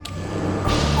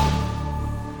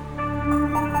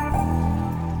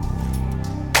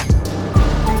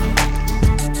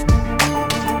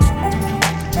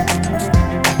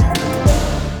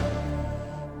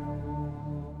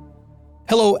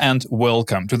and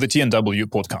welcome to the TNW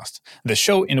podcast, the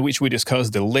show in which we discuss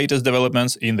the latest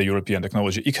developments in the European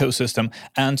technology ecosystem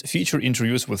and feature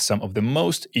interviews with some of the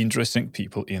most interesting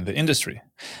people in the industry.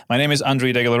 My name is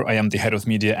Andrei Degeler. I am the head of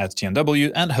media at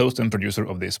TNW and host and producer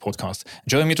of this podcast.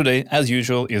 Joining me today, as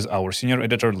usual, is our senior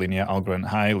editor, Linnea Algren.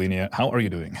 Hi, Linnea. How are you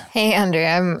doing? Hey, Andrei.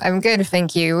 I'm good,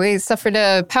 thank you. We suffered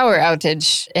a power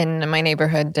outage in my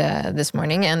neighborhood this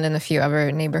morning and in a few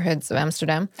other neighborhoods of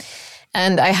Amsterdam.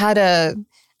 And I had a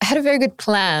very good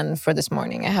plan for this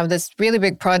morning. I have this really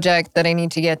big project that I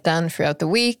need to get done throughout the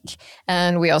week.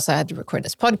 And we also had to record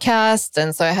this podcast.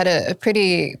 And so I had a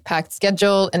pretty packed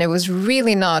schedule. And it was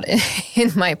really not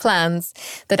in my plans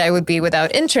that I would be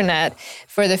without internet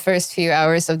for the first few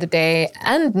hours of the day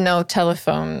and no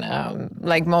telephone,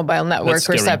 like mobile network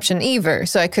reception either.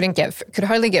 So I could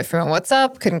hardly get through on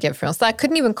WhatsApp, couldn't get through on Slack,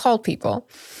 couldn't even call people.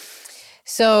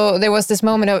 So there was this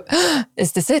moment of,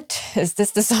 is this it? Is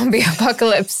this the zombie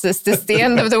apocalypse? Is this the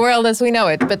end of the world as we know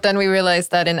it? But then we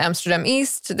realized that in Amsterdam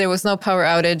East, there was no power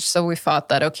outage. So we thought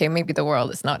that, okay, maybe the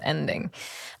world is not ending.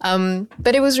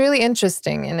 But it was really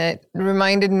interesting. And it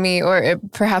reminded me,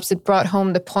 perhaps it brought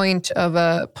home the point of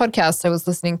a podcast I was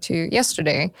listening to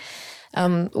yesterday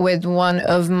with one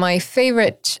of my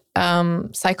favorite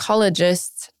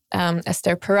psychologists,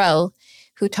 Esther Perel,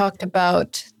 who talked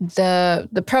about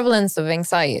the prevalence of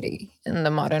anxiety in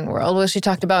the modern world. Well, she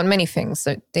talked about many things,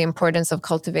 the importance of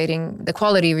cultivating the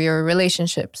quality of your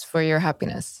relationships for your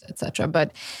happiness, etc.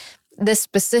 But this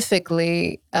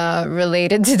specifically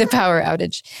related to the power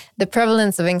outage. The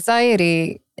prevalence of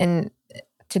anxiety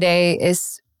today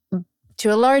is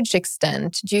to a large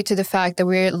extent due to the fact that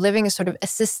we're living a sort of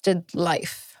assisted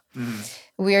life. Mm.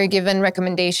 We are given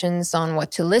recommendations on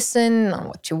what to listen, on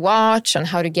what to watch, on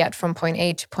how to get from point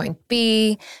A to point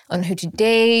B, on who to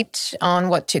date, on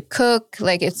what to cook.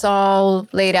 Like it's all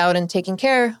laid out and taken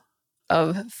care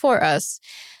of for us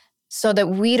so that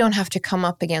we don't have to come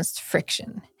up against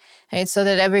friction, right? So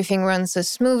that everything runs as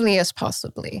smoothly as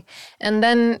possibly. And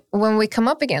then when we come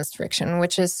up against friction,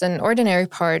 which is an ordinary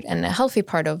part and a healthy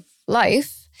part of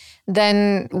life,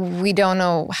 then we don't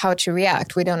know how to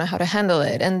react. We don't know how to handle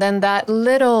it. And then that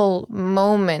little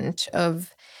moment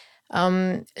of,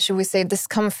 should we say,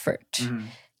 discomfort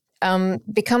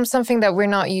becomes something that we're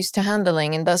not used to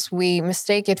handling. And thus we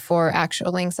mistake it for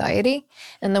actual anxiety.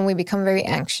 And then we become very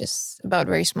anxious about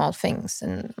very small things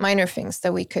and minor things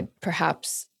that we could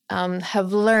perhaps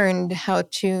have learned how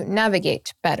to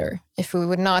navigate better if we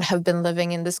would not have been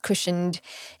living in this cushioned,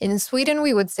 in Sweden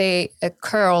we would say a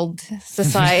curled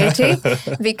society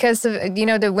because of,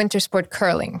 the winter sport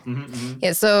curling. Mm-hmm.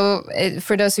 Yeah, so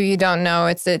for those of you who don't know,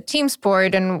 it's a team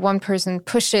sport and one person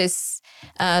pushes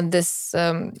this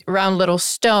round little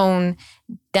stone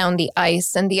down the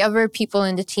ice, and the other people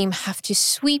in the team have to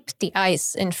sweep the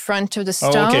ice in front of the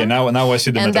stone. Oh, okay, now I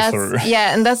see the metaphor.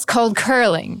 And that's called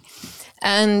curling.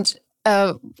 And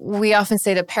we often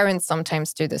say that parents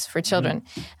sometimes do this for children.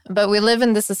 Mm-hmm. But we live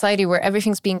in this society where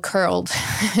everything's being curled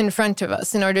in front of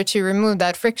us in order to remove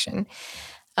that friction.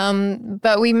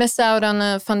 But we miss out on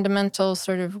a fundamental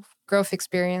sort of growth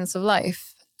experience of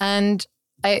life. And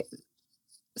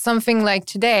something like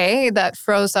today that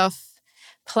throws off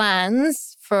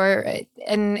plans for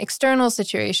an external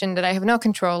situation that I have no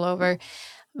control over.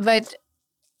 But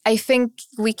I think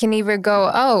we can either go,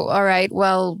 oh, all right,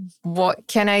 well, what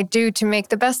can I do to make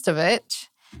the best of it?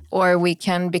 Or we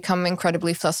can become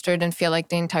incredibly flustered and feel like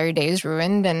the entire day is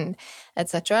ruined and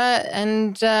etc.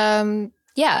 And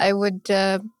I would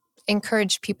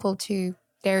encourage people to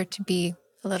dare to be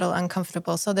a little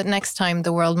uncomfortable so that next time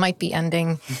the world might be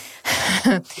ending.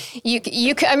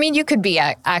 You could be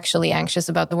actually anxious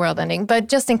about the world ending, but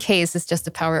just in case it's just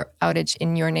a power outage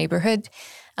in your neighborhood,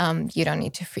 you don't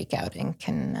need to freak out and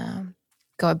can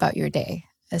go about your day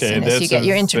as soon as you get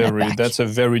your internet back. That's a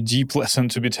very deep lesson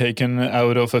to be taken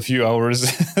out of a few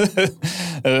hours,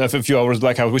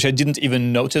 blackout, which I didn't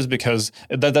even notice because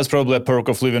that's probably a perk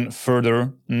of living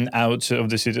further out of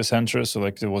the city center. So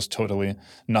there was totally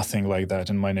nothing like that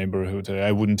in my neighborhood.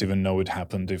 I wouldn't even know it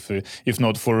happened if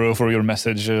not for your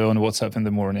message on WhatsApp in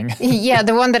the morning. Yeah,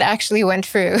 the one that actually went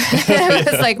through. It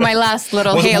was like my last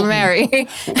little Hail Mary to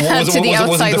the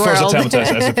outside world. Wasn't the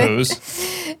first attempt, I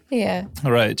suppose. Yeah.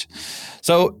 Right.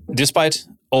 So, despite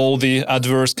all the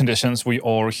adverse conditions, we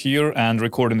are here and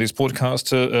recording this podcast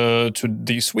to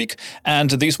this week. And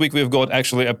this week we've got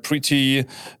actually a pretty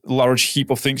large heap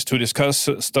of things to discuss,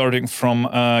 starting from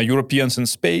Europeans in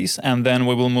space, and then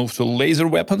we will move to laser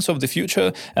weapons of the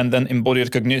future, and then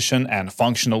embodied cognition and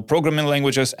functional programming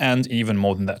languages, and even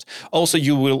more than that. Also,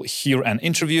 you will hear an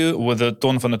interview with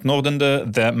Ton van het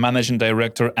Noordende, the managing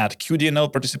director at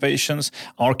QDNL Participations,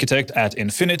 architect at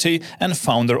Infinity, and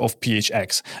founder of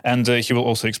PHX. And he will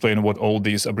also explain what all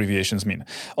these abbreviations mean.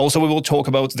 Also, we will talk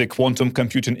about the quantum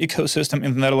computing ecosystem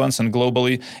in the Netherlands and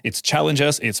globally, its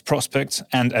challenges, its prospects,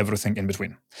 and everything in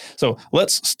between. So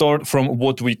let's start from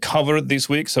what we covered this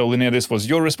week. So Linnea, this was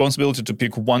your responsibility to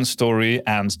pick one story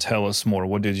and tell us more.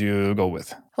 What did you go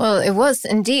with? Well, it was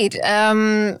indeed.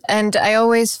 And I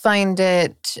always find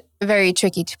it very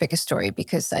tricky to pick a story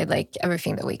because I like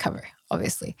everything that we cover,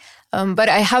 obviously. But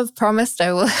I have promised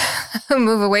I will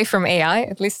move away from AI,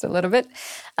 at least a little bit.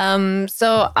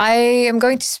 So I am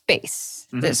going to space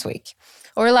this week.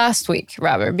 Or last week,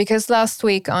 rather, because last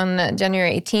week on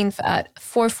January 18th at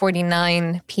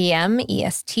 4:49 p.m.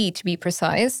 EST, to be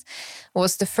precise,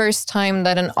 was the first time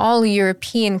that an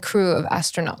all-European crew of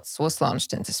astronauts was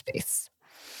launched into space.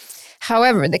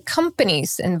 However, the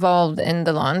companies involved in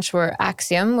the launch were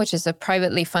Axiom, which is a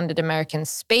privately funded American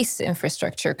space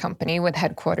infrastructure company with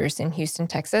headquarters in Houston,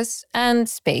 Texas, and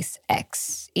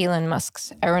SpaceX, Elon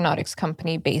Musk's aeronautics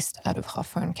company based out of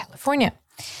Hawthorne, California.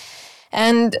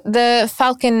 And the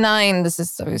Falcon 9, this is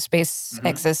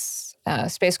SpaceX's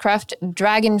spacecraft,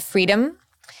 Dragon Freedom,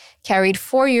 carried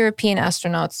 4 European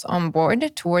astronauts on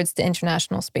board towards the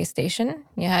International Space Station.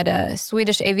 You had a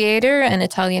Swedish aviator, an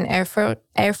Italian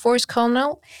Air Force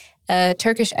colonel, a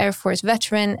Turkish Air Force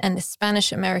veteran, and a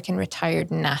Spanish-American retired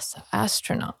NASA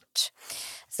astronaut.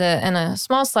 And a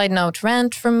small side note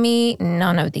rant from me,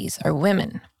 none of these are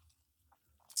women.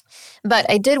 But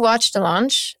I did watch the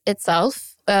launch itself,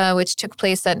 which took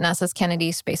place at NASA's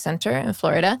Kennedy Space Center in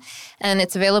Florida. And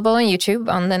it's available on YouTube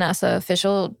on the NASA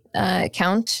official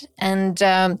account. And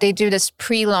they do this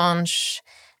pre-launch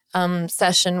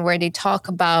session where they talk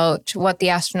about what the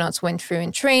astronauts went through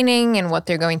in training and what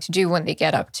they're going to do when they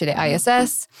get up to the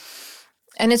ISS.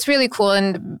 And it's really cool.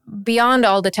 And beyond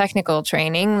all the technical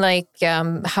training, like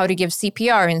how to give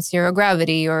CPR in zero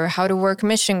gravity or how to work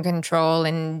mission control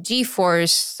and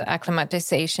G-force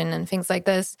acclimatization and things like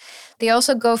this, they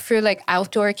also go through like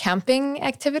outdoor camping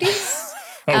activities.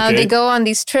 Okay. They go on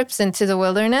these trips into the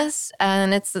wilderness,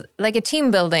 and it's like a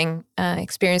team building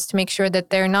experience to make sure that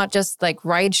they're not just like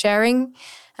ride sharing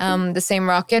the same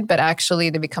rocket, but actually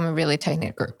they become a really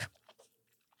tight-knit group.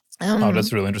 Oh,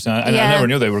 that's really interesting. I never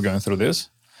knew they were going through this.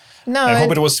 No, I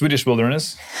hope it was Swedish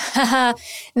wilderness.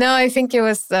 No, I think it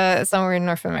was somewhere in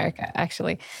North America,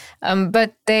 actually.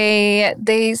 But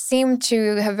they seem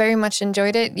to have very much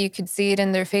enjoyed it. You could see it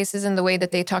in their faces and the way that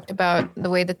they talked about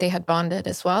the way that they had bonded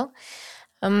as well.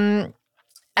 So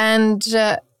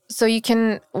you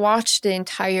can watch the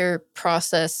entire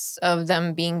process of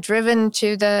them being driven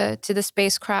to the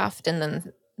spacecraft and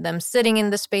then them sitting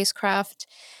in the spacecraft.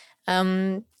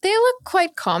 They look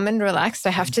quite calm and relaxed, I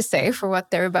have to say, for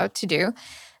what they're about to do.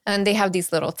 And they have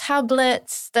these little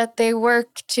tablets that they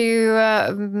work to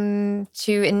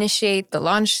initiate the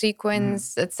launch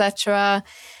sequence, etc.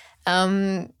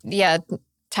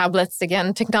 Tablets,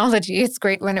 again, technology. It's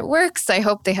great when it works. I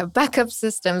hope they have backup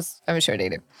systems. I'm sure they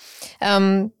do.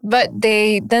 But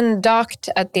they then docked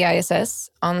at the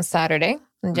ISS on Saturday,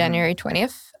 on January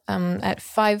 20th, at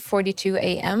 5:42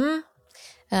 a.m.,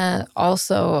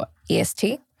 also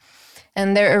EST.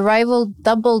 And their arrival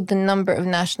doubled the number of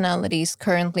nationalities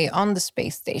currently on the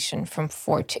space station from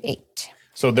 4 to 8.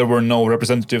 So there were no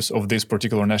representatives of these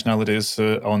particular nationalities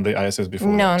on the ISS before?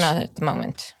 No, not at the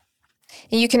moment.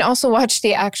 You can also watch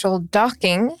the actual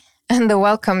docking and the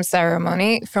welcome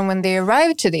ceremony from when they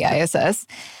arrived to the ISS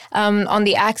on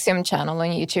the Axiom channel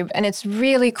on YouTube. And it's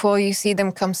really cool. You see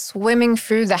them come swimming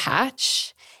through the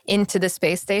hatch into the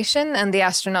space station, and the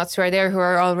astronauts who are there, who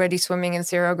are already swimming in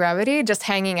zero gravity, just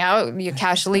hanging out, you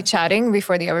casually chatting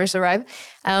before the others arrive.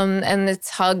 And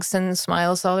it's hugs and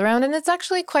smiles all around. And it's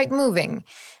actually quite moving.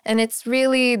 And it's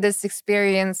really this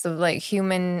experience of like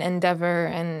human endeavor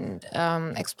and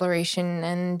exploration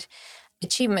and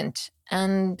achievement.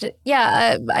 And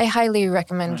yeah, I highly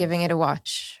recommend giving it a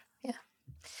watch. Yeah.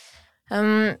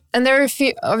 And there are a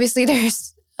few, obviously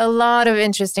there's a lot of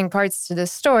interesting parts to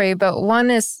this story, but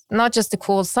one is not just the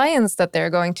cool science that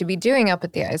they're going to be doing up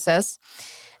at the ISS.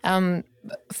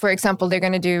 For example, they're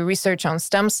going to do research on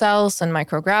stem cells and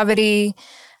microgravity,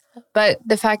 but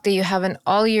the fact that you have an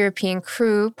all-European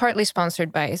crew, partly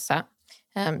sponsored by ESA,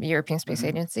 European Space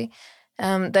Agency,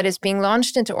 that is being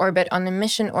launched into orbit on a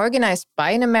mission organized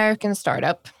by an American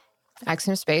startup,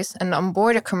 Axiom Space, and on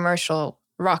board a commercial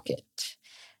rocket.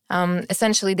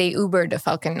 Essentially, they Ubered a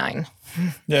Falcon 9.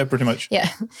 Yeah, pretty much. Yeah.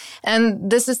 And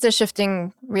this is the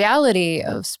shifting reality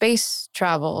of space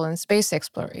travel and space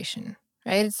exploration,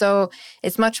 right? So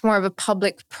it's much more of a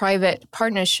public-private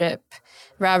partnership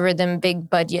rather than big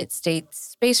budget state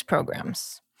space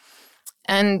programs.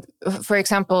 And for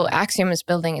example, Axiom is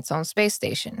building its own space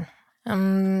station.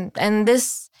 And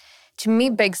this, to me,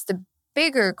 begs the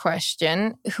bigger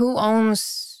question, who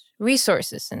owns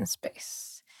resources in space?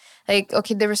 Like,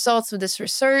 okay, the results of this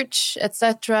research,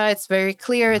 etc., it's very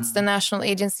clear. It's the national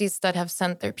agencies that have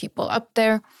sent their people up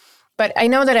there. But I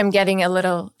know that I'm getting a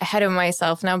little ahead of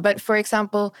myself now. But for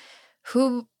example,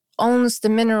 who owns the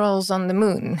minerals on the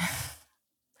moon?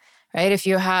 Right? If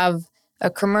you have a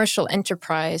commercial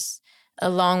enterprise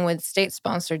along with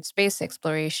state-sponsored space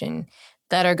exploration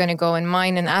that are going to go and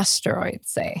mine an asteroid,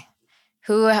 say,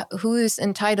 who is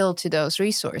entitled to those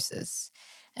resources?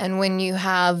 And when you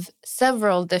have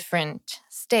several different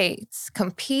states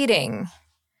competing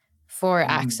for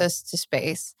access to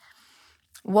space,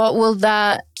 what will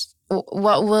that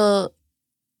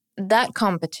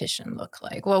competition look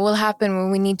like? What will happen when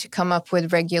we need to come up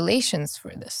with regulations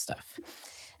for this stuff?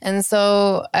 And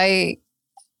so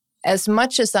as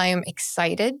much as I am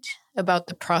excited about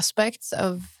the prospects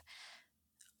of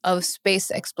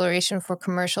space exploration for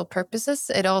commercial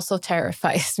purposes, it also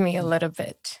terrifies me a little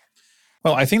bit.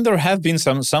 Well, I think there have been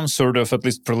some sort of at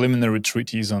least preliminary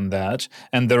treaties on that,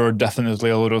 and there are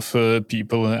definitely a lot of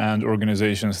people and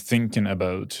organizations thinking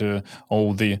about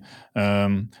all the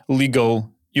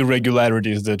legal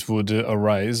irregularities that would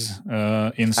arise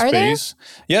in space.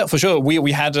 Yeah, for sure.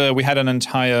 We had an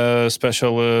entire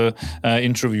special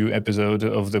interview episode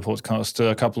of the podcast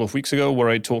a couple of weeks ago where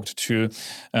I talked to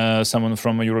someone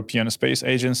from a European Space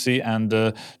Agency and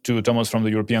to Thomas from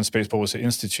the European Space Policy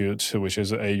Institute, which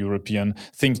is a European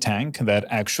think tank that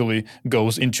actually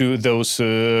goes into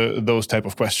those type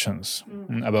of questions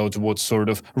about what sort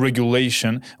of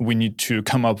regulation we need to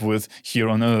come up with here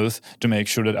on Earth to make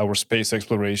sure that our space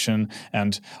exploration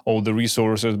and all the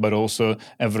resources, but also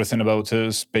everything about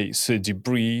space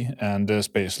debris and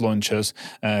space launches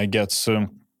gets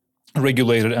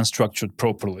regulated and structured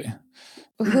properly.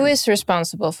 Who is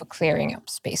responsible for clearing up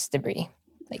space debris,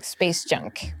 like space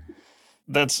junk?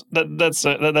 That's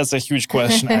a huge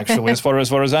question, actually. As far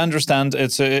as I understand,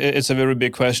 it's a very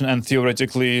big question, and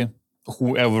theoretically,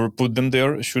 whoever put them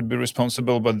there should be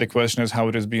responsible, but the question is how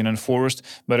it is being enforced.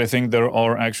 But I think there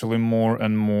are actually more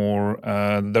and more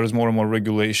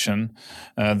regulation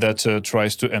that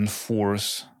tries to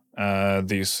enforce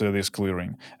this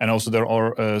clearing. And also there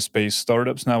are space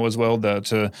startups now as well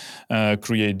that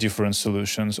create different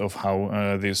solutions of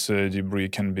how this debris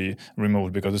can be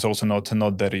removed, because it's also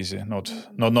not that easy,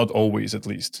 not always at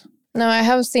least. No, I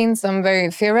have seen some very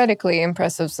theoretically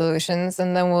impressive solutions,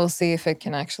 and then we'll see if it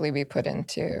can actually be put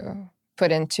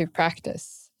into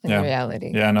practice in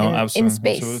reality. Yeah, no, in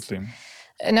space. Absolutely.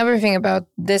 Another thing about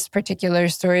this particular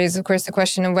story is, of course, the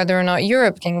question of whether or not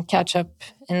Europe can catch up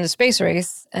in the space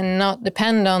race and not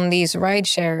depend on these ride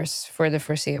shares for the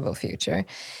foreseeable future.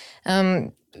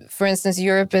 For instance,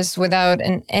 Europe is without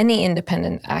any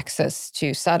independent access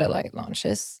to satellite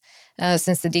launches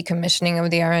since the decommissioning of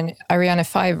the Ariane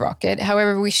 5 rocket.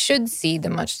 However, we should see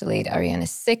the much delayed Ariane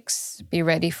 6 be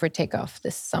ready for takeoff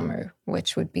this summer,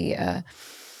 which would be a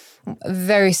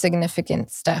very significant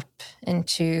step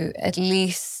into at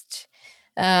least,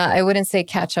 I wouldn't say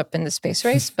catch up in the space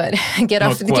race, but get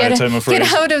out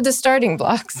of the starting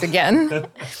blocks again.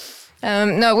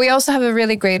 No, we also have a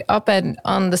really great op-ed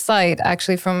on the site,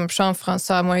 actually, from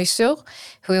Jean-François Morisot,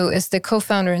 who is the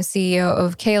co-founder and CEO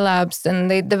of K-Labs,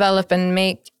 and they develop and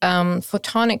make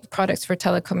photonic products for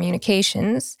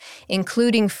telecommunications,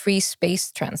 including free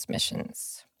space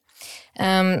transmissions.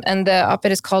 And the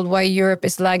op-ed is called Why Europe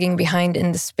is Lagging Behind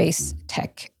in the Space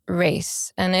Tech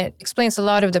Race. And it explains a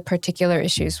lot of the particular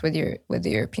issues with the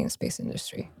European space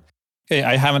industry. Okay,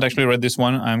 I haven't actually read this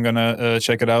one. I'm going to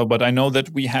check it out. But I know that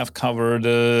we have covered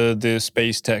the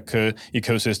space tech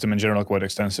ecosystem in general quite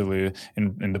extensively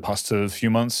in the past few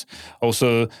months.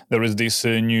 Also, there is this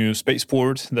new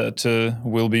spaceport that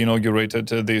will be inaugurated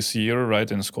this year,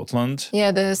 right, in Scotland.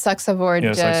 Yeah, the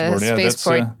Saxavord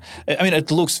spaceport. I mean,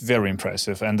 it looks very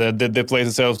impressive. And the place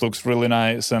itself looks really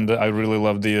nice. And I really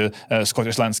love the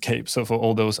Scottish landscapes of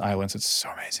all those islands. It's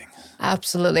so amazing.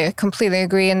 Absolutely. I completely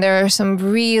agree. And there are some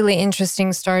really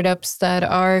interesting startups that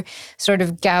are sort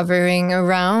of gathering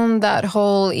around that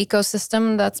whole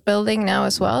ecosystem that's building now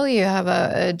as well. You have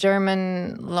a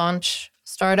German launch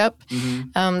startup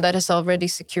that has already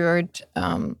secured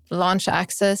launch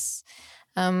access.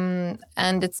 And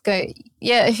it's going,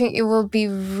 I think it will be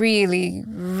really,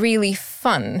 really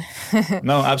fun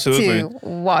No, absolutely. to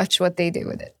watch what they do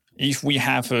with it. If we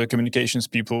have communications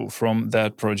people from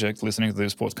that project listening to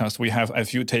this podcast, we have a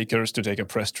few takers to take a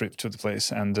press trip to the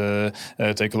place and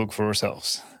take a look for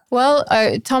ourselves. Well,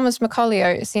 Thomas Macaulay,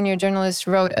 our senior journalist,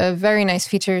 wrote a very nice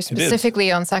feature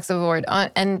specifically on Saxo Award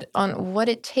and on what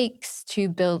it takes to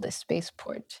build a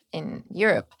spaceport in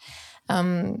Europe.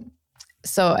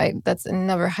 So that's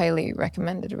another highly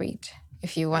recommended read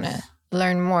if you want to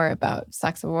learn more about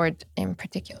Saxo Award in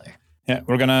particular. Yeah,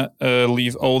 we're going to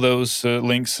leave all those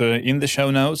links in the show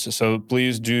notes. So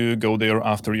please do go there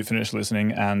after you finish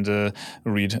listening and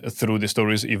read through the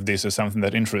stories if this is something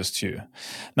that interests you.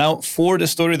 Now, for the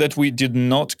story that we did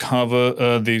not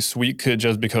cover this week,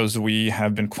 just because we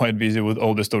have been quite busy with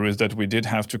all the stories that we did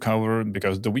have to cover,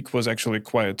 because the week was actually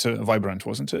quite vibrant,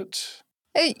 wasn't it?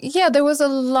 Yeah, there was a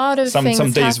lot of things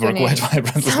Some days happening. were quite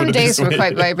vibrant. Some days were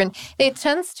quite vibrant. It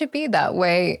tends to be that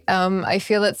way. I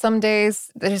feel that some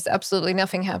days there's absolutely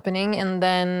nothing happening, and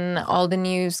then all the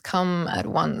news come at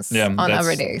once on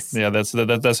other days. Yeah,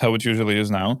 that's how it usually is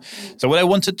now. So what I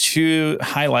wanted to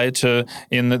highlight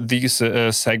in this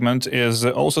segment is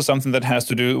also something that has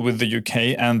to do with the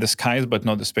UK and the skies, but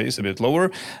not the space, a bit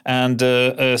lower. And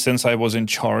since I was in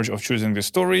charge of choosing this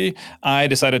story, I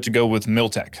decided to go with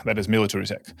MilTech, that is military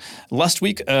tech. Last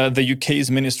week, the UK's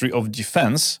Ministry of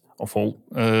Defence, of all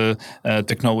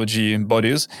technology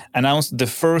bodies, announced the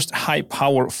first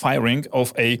high-power firing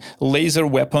of a laser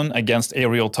weapon against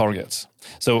aerial targets.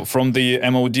 So from the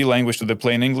MOD language to the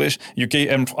plain English,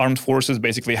 UK armed forces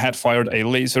basically had fired a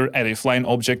laser at a flying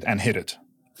object and hit it.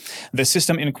 The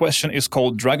system in question is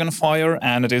called Dragonfire,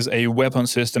 and it is a weapon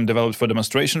system developed for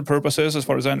demonstration purposes, as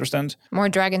far as I understand. More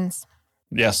dragons.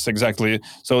 Yes, exactly.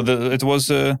 So it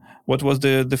was what was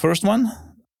the first one?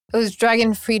 It was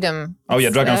Dragon Freedom. Oh yeah,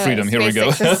 Dragon Freedom. Here we go.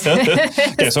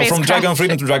 Okay, so from Dragon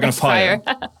Freedom to Dragonfire.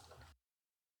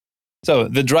 So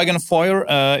the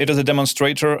Dragonfire, it is a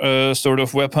demonstrator sort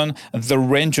of weapon. The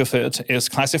range of it is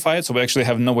classified, so we actually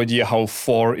have no idea how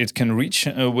far it can reach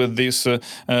with this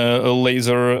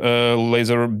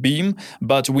laser beam.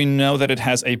 But we know that it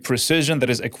has a precision that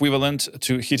is equivalent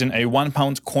to hitting a 1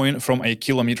 pound coin from a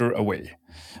kilometer away,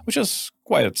 which is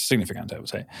quite significant, I would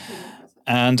say.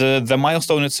 And the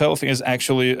milestone itself is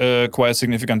actually quite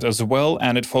significant as well,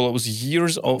 and it follows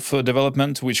years of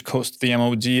development, which cost the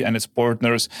MOD and its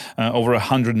partners over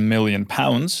 £100 million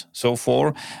so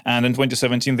far. And in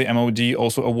 2017, the MOD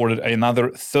also awarded another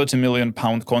 £30 million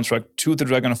contract to the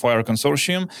Dragonfire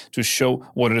consortium to show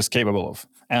what it is capable of.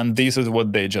 And this is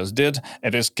what they just did.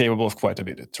 It is capable of quite a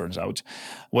bit, it turns out.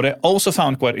 What I also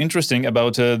found quite interesting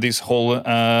about this whole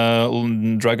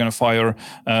Dragonfire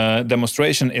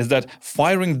demonstration is that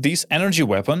firing this energy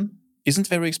weapon isn't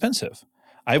very expensive.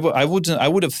 I would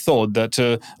have thought that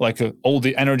all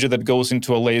the energy that goes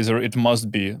into a laser, it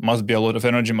must be a lot of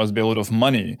energy, must be a lot of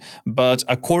money. But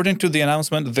according to the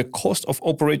announcement, the cost of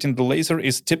operating the laser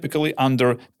is typically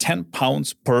under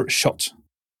 £10 per shot.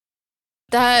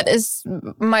 That is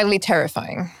mildly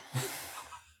terrifying.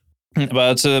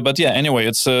 But yeah, anyway,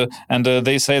 it's and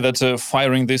they say that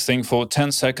firing this thing for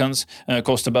 10 seconds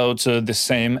cost about the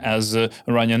same as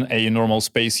running a normal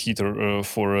space heater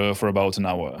for about an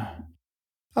hour.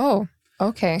 Oh,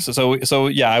 okay. So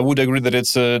yeah, I would agree that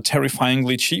it's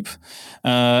terrifyingly cheap.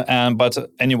 But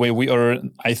anyway, we are,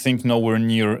 I think, nowhere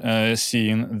near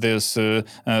seeing these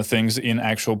things in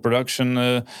actual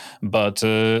production. But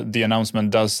the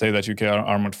announcement does say that UK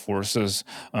armed forces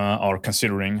are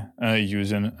considering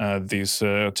using these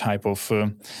type of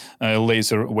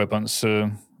laser weapons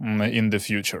in the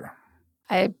future.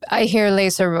 I hear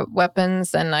laser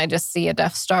weapons and I just see a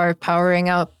Death Star powering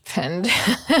up, and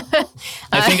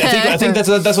I think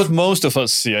that's what most of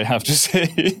us see, I have to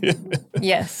say.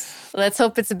 Yes. Let's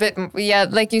hope it's a bit,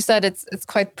 like you said, it's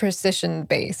quite precision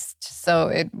based, so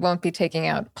it won't be taking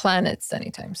out planets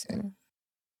anytime soon.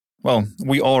 Well,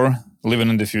 we are living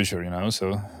in the future,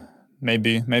 so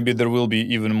maybe there will be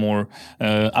even more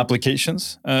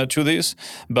applications to this.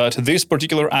 But this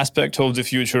particular aspect of the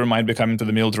future might be coming to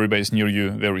the military base near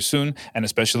you very soon, and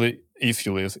especially if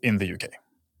you live in the UK.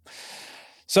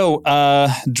 So,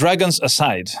 dragons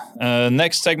aside,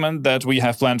 next segment that we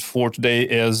have planned for today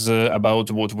is about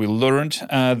what we learned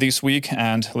this week.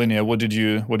 And Linnea, what did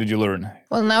you learn?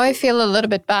 Well, now I feel a little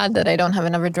bit bad that I don't have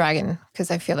another dragon,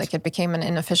 because I feel like it became an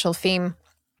unofficial theme.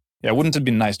 Yeah, wouldn't it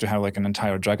be nice to have an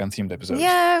entire dragon-themed episode?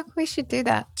 Yeah, we should do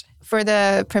that for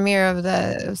the premiere of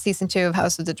the season 2 of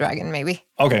House of the Dragon, maybe.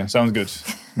 Okay, sounds good.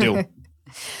 Deal.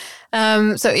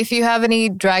 So if you have any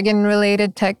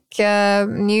dragon-related tech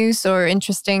news or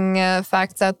interesting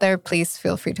facts out there, please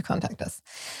feel free to contact us.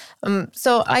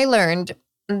 So I learned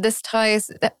this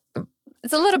ties...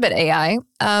 It's a little bit AI.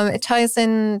 It ties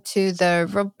into the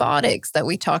robotics that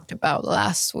we talked about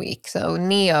last week. So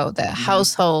Neo, the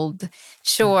household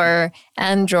chore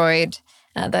android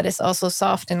that is also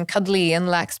soft and cuddly and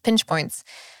lacks pinch points.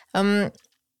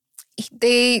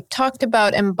 They talked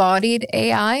about embodied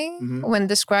AI when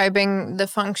describing the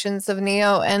functions of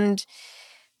Neo. And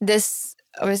this,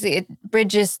 obviously, it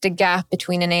bridges the gap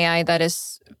between an AI that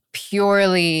is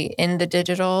purely in the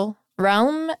digital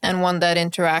realm and one that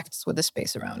interacts with the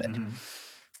space around it.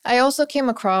 I also came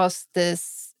across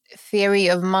this theory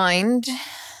of mind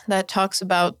that talks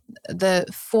about the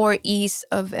 4 E's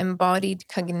of embodied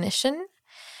cognition.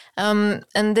 And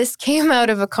this came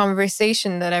out of a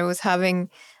conversation that I was having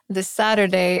this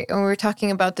Saturday, and we were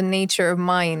talking about the nature of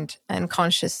mind and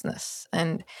consciousness,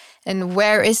 and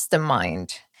where is the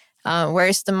mind? Where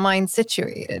is the mind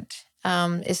situated?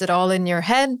 Is it all in your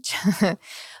head?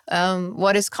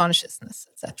 What is consciousness,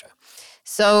 etc.?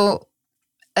 So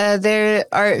there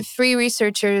are 3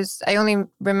 researchers. I only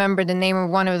remember the name of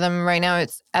one of them right now.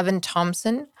 It's Evan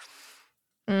Thompson.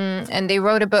 And they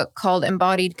wrote a book called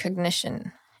Embodied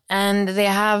Cognition. And they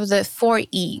have the 4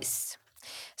 E's.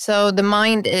 So the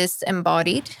mind is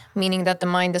embodied, meaning that the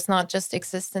mind does not just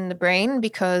exist in the brain,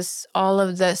 because all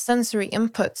of the sensory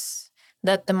inputs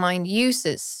that the mind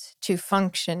uses to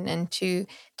function and to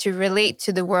relate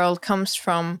to the world comes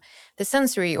from the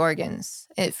sensory organs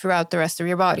throughout the rest of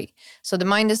your body. So the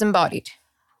mind is embodied.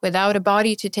 Without a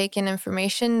body to take in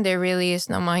information, there really is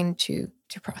no mind to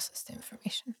process the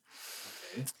information.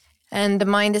 Okay. And the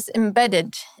mind is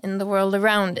embedded in the world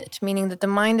around it, meaning that the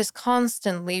mind is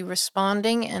constantly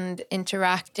responding and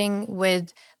interacting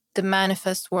with the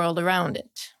manifest world around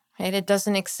it. Right? It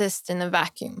doesn't exist in a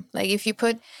vacuum. Like if you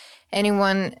put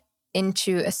anyone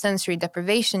into a sensory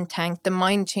deprivation tank, the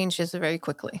mind changes very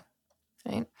quickly,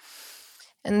 right?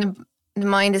 And the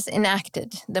mind is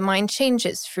enacted. The mind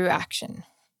changes through action.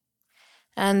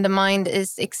 And the mind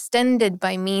is extended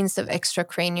by means of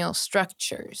extracranial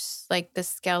structures, like the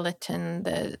skeleton,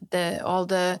 all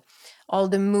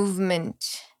the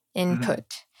movement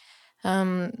input.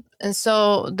 And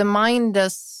so the mind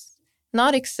does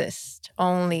not exist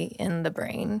only in the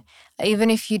brain. Even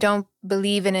if you don't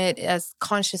believe in it as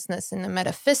consciousness in the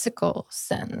metaphysical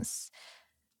sense,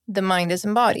 the mind is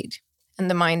embodied, and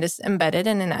the mind is embedded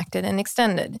and enacted and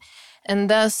extended. And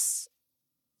thus,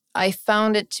 I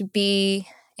found it to be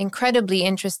incredibly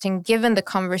interesting, given the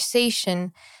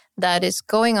conversation that is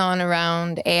going on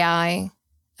around AI.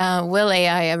 Will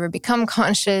AI ever become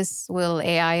conscious? Will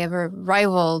AI ever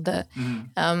rival the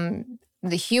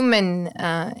human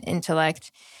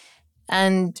intellect?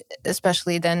 And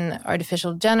especially then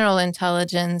artificial general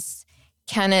intelligence,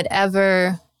 can it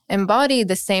ever embody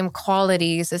the same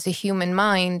qualities as a human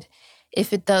mind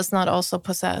if it does not also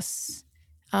possess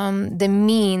the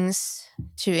means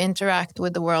to interact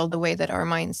with the world the way that our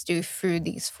minds do through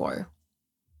these 4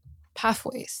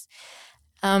 pathways?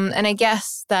 And I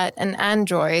guess that an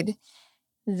android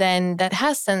then that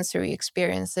has sensory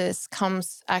experiences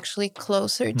comes actually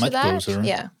closer to Much that. Closer.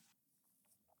 Yeah.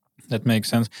 That makes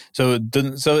sense. So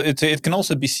it can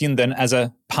also be seen then as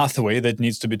a pathway that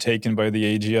needs to be taken by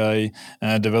the AGI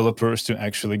developers to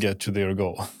actually get to their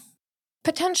goal.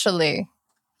 Potentially.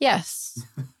 Yes.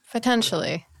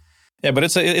 Potentially. Yeah, but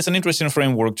it's an interesting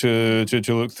framework to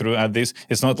look through at this.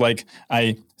 It's not like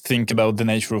I think about the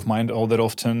nature of mind all that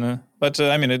often, but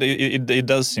I mean, it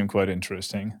does seem quite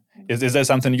interesting. Is that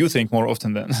something you think more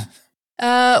often then?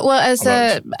 Well,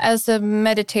 as a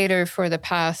meditator for the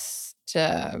past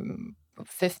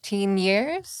 15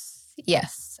 years,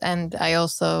 yes. And I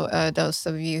also, those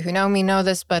of you who know me know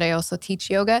this, but I also teach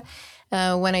yoga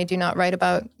when I do not write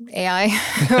about AI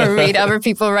or read other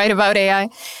people write about AI.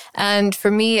 And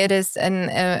for me, it is an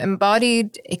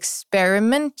embodied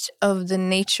experiment of the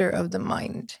nature of the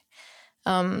mind.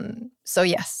 So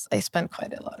yes, I spend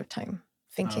quite a lot of time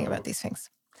thinking about these things.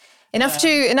 Enough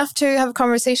to have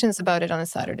conversations about it on a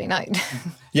Saturday night.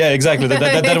 Yeah, exactly.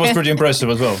 That was pretty impressive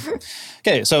as well.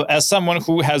 Okay, so as someone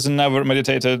who has never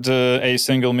meditated a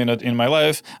single minute in my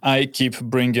life, I keep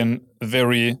bringing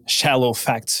very shallow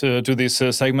facts to this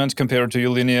segment compared to you,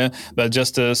 Linnea, but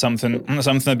just something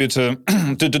a bit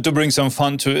to bring some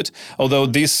fun to it. Although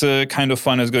this kind of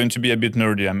fun is going to be a bit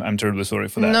nerdy. I'm terribly sorry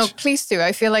for that. No, please do.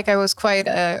 I feel like I was quite.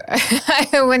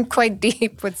 I went quite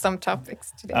deep with some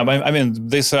topics today. I mean,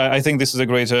 I think this is a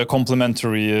great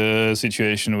complementary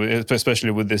situation,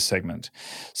 especially with this segment.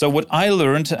 So what I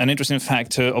learned, an interesting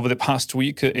fact over the past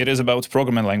week, it is about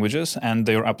programming languages and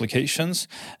their applications.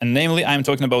 And namely, I'm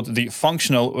talking about the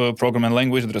functional programming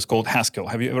language that is called Haskell.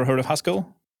 Have you ever heard of Haskell?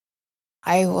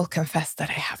 I will confess that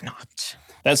I have not.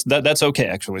 That's okay,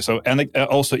 actually. So, and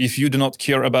also, if you do not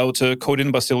care about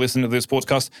coding but still listen to this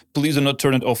podcast, please do not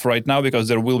turn it off right now, because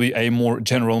there will be a more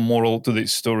general moral to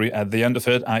this story at the end of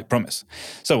it, I promise.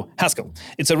 So, Haskell.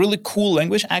 It's a really cool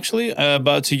language, actually,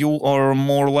 but you are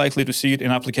more likely to see it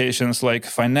in applications like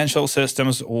financial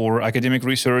systems or academic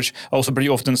research, also pretty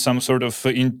often some sort of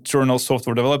internal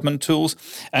software development tools.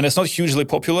 And it's not hugely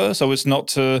popular, so it's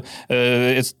not,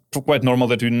 it's quite normal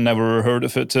that you never heard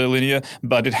of it, Linnea,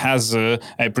 but it has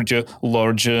a pretty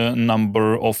large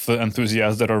number of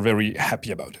enthusiasts that are very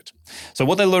happy about it. So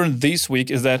what I learned this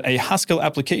week is that a Haskell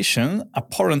application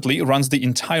apparently runs the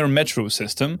entire metro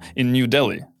system in New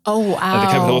Delhi. Oh, wow. The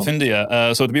capital of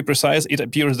India. So to be precise, it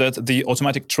appears that the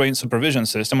Automatic Train Supervision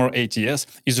System, or ATS,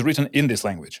 is written in this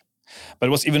language. But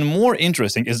what's even more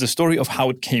interesting is the story of how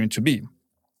it came to be.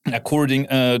 According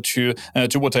to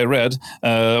what I read,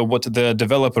 what the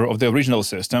developer of the original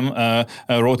system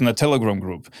wrote in a Telegram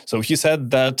group. So he said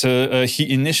that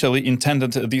he initially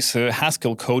intended this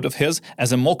Haskell code of his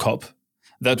as a mock-up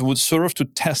that would serve to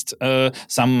test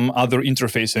some other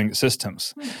interfacing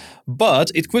systems. But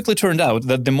it quickly turned out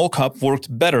that the mock-up worked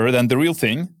better than the real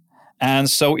thing. And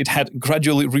so it had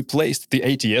gradually replaced the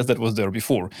ATS that was there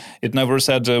before. It never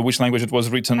said which language it was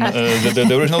written, the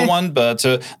original one, but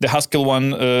the Haskell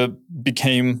one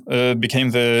became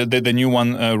the new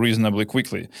one reasonably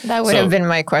quickly. That would have been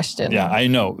my question. Yeah, I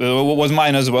know. It was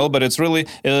mine as well, but it's really,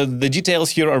 the details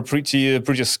here are pretty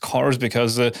scarce,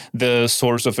 because the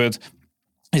source of it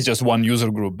is just one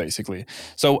user group, basically.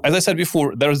 So, as I said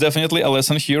before, there's definitely a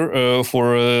lesson here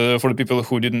for the people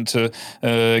who didn't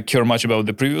care much about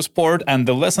the previous part. And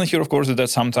the lesson here, of course, is that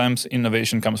sometimes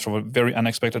innovation comes from a very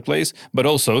unexpected place, but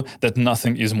also that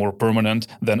nothing is more permanent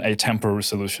than a temporary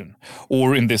solution,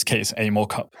 or in this case, a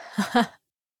mock-up.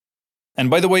 And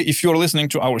by the way, if you're listening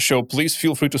to our show, please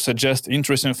feel free to suggest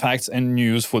interesting facts and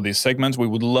news for this segment. We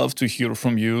would love to hear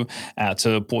from you at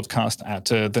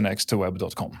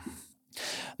podcast@thenextweb.com.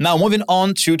 Now, moving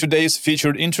on to today's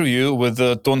featured interview with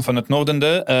Ton van het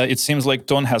Noordende. It seems like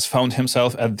Ton has found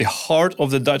himself at the heart of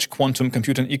the Dutch quantum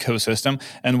computing ecosystem,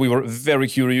 and we were very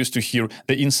curious to hear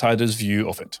the insider's view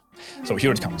of it. So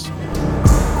here it comes.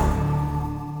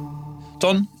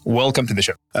 Ton, welcome to the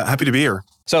show. Happy to be here.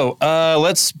 So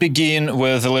let's begin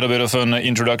with a little bit of an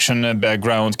introduction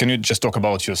background. Can you just talk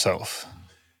about yourself?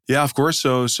 Yeah, of course.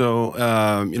 So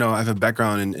I have a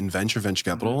background in venture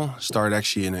capital. Started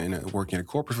actually in working at a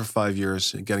corporate for 5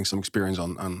 years, getting some experience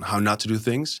on how not to do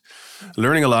things,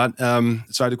 learning a lot.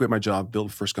 Decided to quit my job, built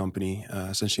the first company.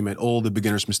 Essentially made all the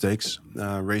beginner's mistakes.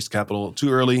 Raised capital too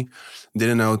early.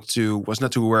 Was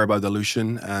not too aware about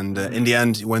dilution, and in the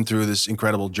end went through this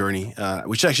incredible journey,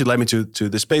 which actually led me to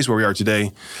the space where we are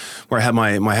today, where I had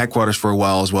my headquarters for a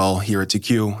while as well here at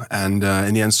TQ, and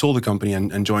in the end sold the company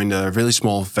and joined a really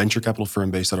small venture capital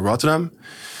firm based out of Rotterdam,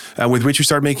 with which we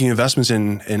started making investments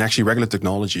in actually regular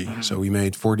technology. So we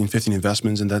made 14, 15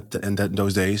 investments in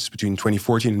those days between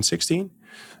 2014 and 16.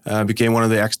 Became one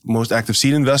of the most active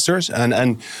seed investors,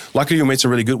 and luckily we made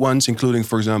some really good ones, including,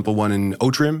 for example, one in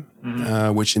Otrim,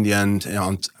 which in the end,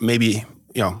 maybe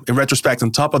in retrospect, on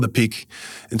top of the peak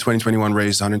in 2021,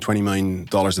 raised $120 million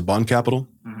of bond capital,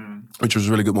 which was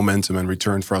really good momentum and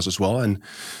return for us as well. And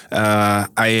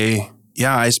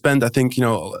I spent, I think,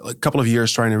 a couple of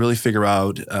years trying to really figure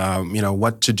out,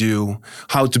 what to do,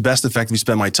 how to best effectively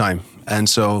spend my time. And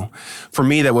so for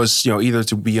me, that was, either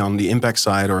to be on the impact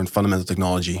side or in fundamental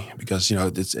technology, because,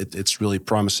 it's really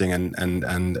promising and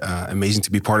amazing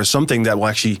to be part of something that will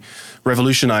actually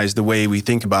revolutionize the way we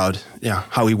think about,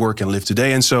 how we work and live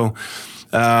today. And so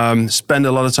spend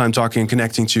a lot of time talking and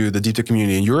connecting to the deep tech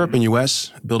community in Europe and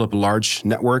US, built up a large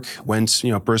network, went,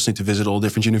 personally to visit all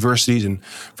different universities, and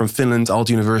from Finland,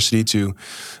 Aalto University to,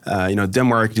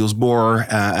 Denmark, Niels Bohr,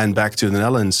 and back to the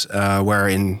Netherlands, where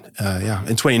in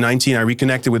 2019, I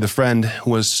reconnected with a friend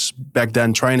who was back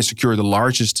then trying to secure the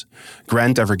largest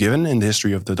grant ever given in the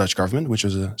history of the Dutch government, which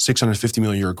was a 650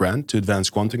 million euro grant to advance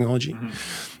quantum technology.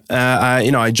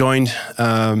 I joined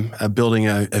building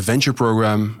a venture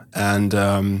program, and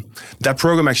that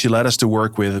program actually led us to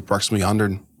work with approximately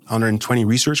 120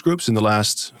 research groups in the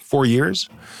last 4 years,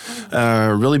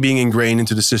 really being ingrained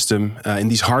into the system in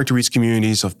these hard-to-reach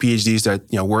communities of PhDs that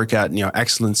work at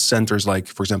excellent centers like,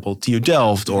 for example, TU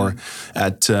Delft or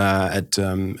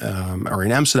or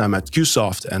in Amsterdam at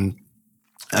QSoft. And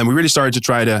And we really started to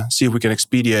try to see if we can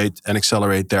expedite and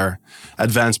accelerate their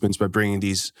advancements by bringing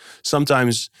these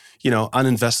sometimes,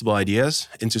 uninvestable ideas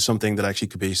into something that actually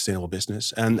could be a sustainable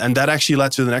business. And that actually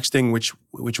led to the next thing,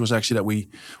 which was actually that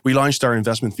we launched our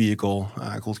investment vehicle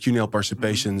called QNL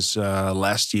Participations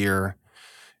last year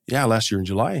in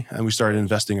July, and we started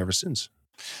investing ever since.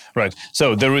 Right.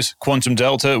 So there is Quantum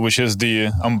Delta, which is the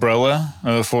umbrella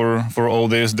for all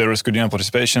this. There is QNL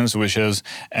Participations, which is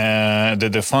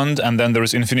the fund, and then there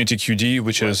is Infinity QD,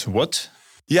 which is what?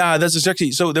 Yeah, that's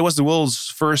exactly. So there was the world's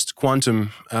first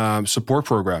quantum support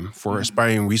program for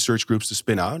aspiring research groups to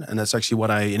spin out. And that's actually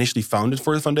what I initially founded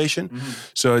for the foundation.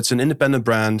 So it's an independent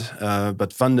brand,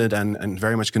 but funded and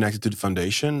very much connected to the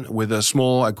foundation with a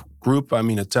small group,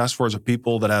 a task force of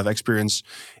people that have experience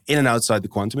in and outside the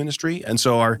quantum industry. And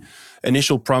so our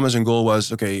initial promise and goal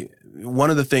was, okay,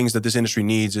 one of the things that this industry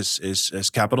needs is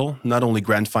capital, not only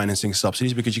grant financing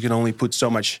subsidies, because you can only put so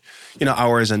much,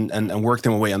 hours and work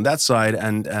them away on that side.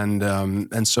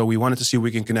 And so we wanted to see if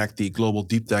we can connect the global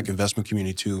deep tech investment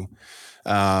community to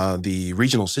the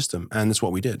regional system, and that's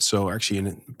what we did. So actually, in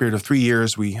a period of 3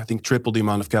 years, we I think tripled the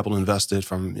amount of capital invested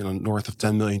from north of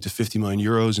 10 million to 50 million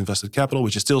euros invested capital,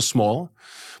 which is still small,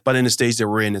 but in the stage that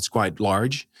we're in, it's quite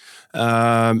large.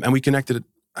 And we connected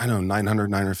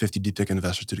 950 deep tech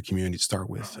investors to the community to start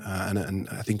with, and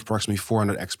I think approximately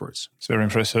 400 experts. It's very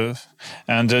impressive.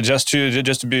 And just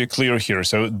to be clear here,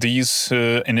 so these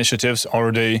initiatives,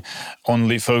 are they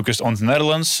only focused on the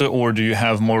Netherlands, or do you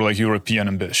have more like European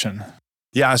ambition?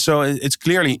 Yeah, so it's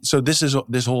clearly,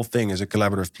 this whole thing is a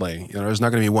collaborative play. There's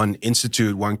not going to be one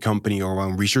institute, one company, or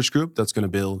one research group that's going to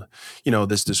build,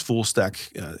 this full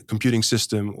stack computing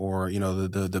system, or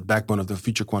the backbone of the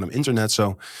future quantum internet.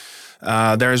 So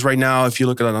there is right now, if you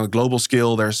look at it on a global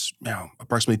scale, there's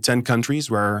approximately 10 countries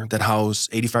that house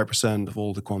 85% of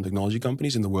all the quantum technology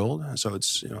companies in the world. So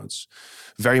it's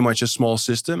very much a small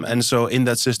system. And so in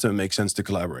that system, it makes sense to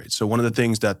collaborate. So one of the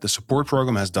things that the support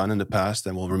program has done in the past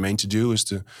and will remain to do is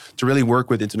to really work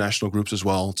with international groups as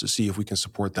well to see if we can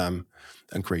support them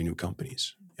and create new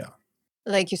companies.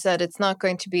 Like you said, it's not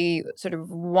going to be sort of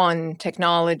one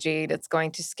technology that's going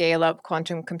to scale up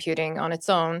quantum computing on its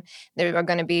own. There are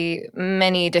going to be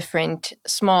many different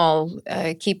small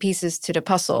key pieces to the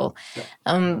puzzle.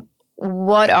 Yeah.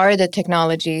 What are the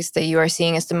technologies that you are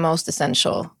seeing as the most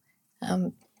essential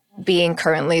being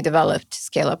currently developed to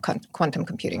scale up quantum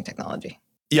computing technology?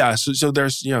 Yeah, so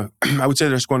there's I would say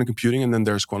there's quantum computing and then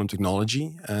there's quantum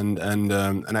technology, and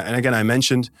again I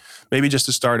mentioned, maybe just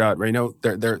to start out right now,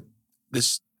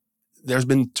 there's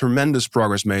been tremendous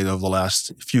progress made over the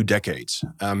last few decades,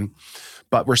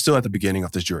 but we're still at the beginning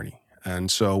of this journey.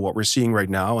 And so what we're seeing right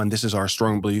now, and this is our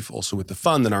strong belief also with the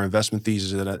fund and our investment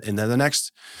thesis, is that in the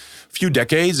next few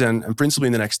decades and principally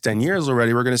in the next 10 years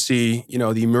already, we're going to see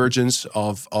the emergence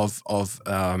of a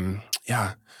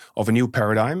new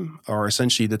paradigm, or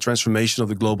essentially the transformation of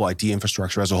the global IT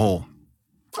infrastructure as a whole,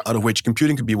 out of which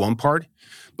computing could be one part,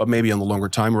 but maybe on the longer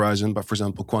time horizon. But for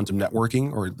example, quantum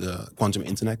networking or the quantum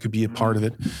internet could be a part of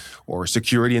it, or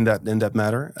security in that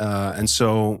matter. And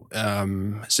so,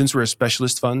 since we're a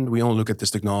specialist fund, we only look at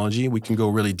this technology. We can go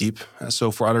really deep.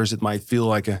 So for others, it might feel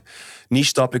like a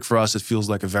niche topic. For us, it feels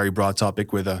like a very broad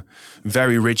topic with a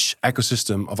very rich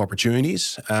ecosystem of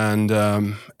opportunities. And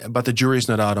but the jury is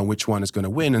not out on which one is going to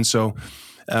win. And so,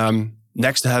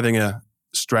 next to having a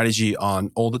strategy on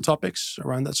all the topics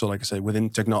around that. So like I said, within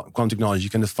quantum technology, you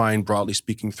can define, broadly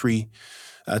speaking, 3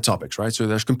 topics, right? So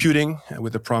there's computing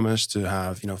with the promise to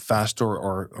have, faster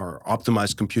or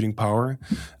optimized computing power.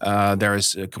 There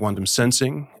is quantum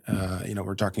sensing.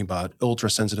 We're talking about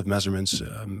ultra-sensitive measurements.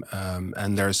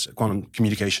 And there's quantum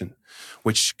communication,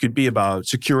 which could be about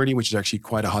security, which is actually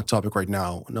quite a hot topic right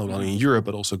now, not only in Europe,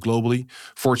 but also globally,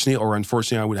 fortunately or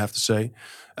unfortunately, I would have to say.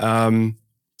 And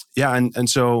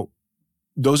so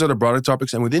those are the broader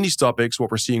topics. And within these topics,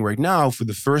 what we're seeing right now for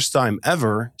the first time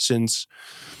ever since,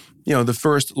 the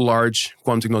first large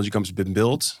quantum technology companies have been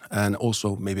built and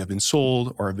also maybe have been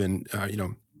sold or have been,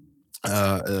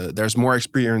 there's more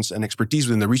experience and expertise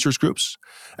within the research groups.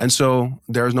 And so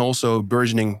there's also a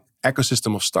burgeoning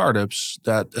ecosystem of startups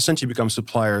that essentially become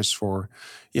suppliers for,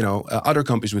 other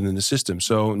companies within the system.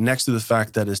 So next to the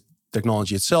fact that this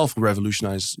technology itself will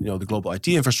revolutionize, the global IT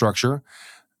infrastructure,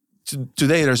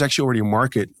 today, there's actually already a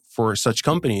market for such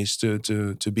companies to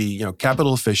be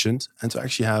capital efficient and to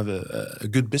actually have a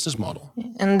good business model.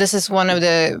 And this is one of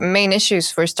the main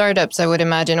issues for startups, I would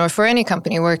imagine, or for any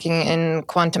company working in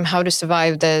quantum, how to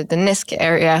survive the NISQ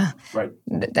area. Right.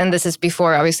 And this is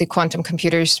before, obviously, quantum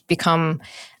computers become,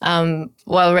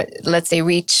 let's say,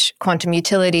 reach quantum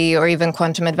utility or even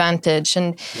quantum advantage.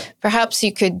 And perhaps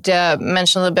you could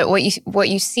mention a little bit what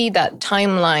you see that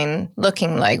timeline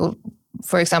looking like.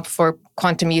 For example, for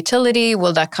quantum utility,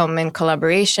 will that come in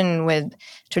collaboration with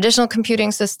traditional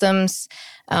computing systems?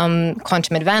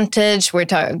 Quantum advantage,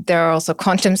 there are also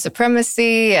quantum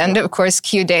supremacy, and of course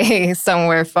Q-Day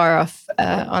somewhere far off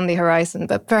on the horizon.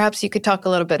 But perhaps you could talk a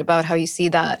little bit about how you see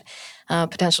that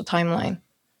potential timeline.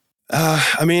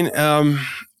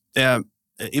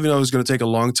 Even though it's going to take a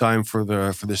long time for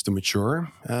this to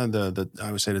mature, I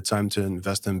would say the time to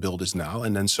invest and build is now.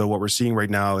 And then so what we're seeing right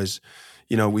now is,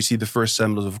 we see the first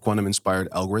semblance of quantum-inspired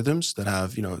algorithms that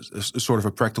have, a sort of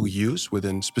a practical use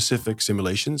within specific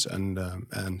simulations, and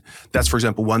that's, for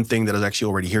example, one thing that is actually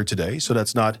already here today. So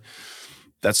that's not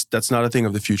a thing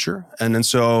of the future. And then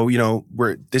so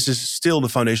this is still the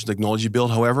foundation technology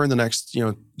build. However, in the next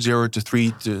 0 to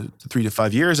 3 to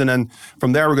 5 years, and then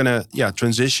from there we're going to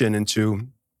transition into,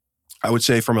 I would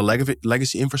say, from a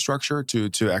legacy infrastructure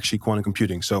to actually quantum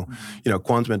computing. So,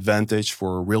 quantum advantage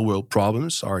for real world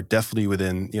problems are definitely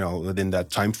within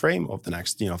that time frame of the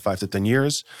next 5 to 10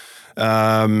 years.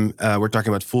 We're talking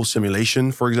about full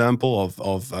simulation, for example,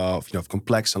 of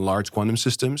complex and large quantum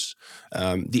systems.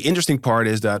 The interesting part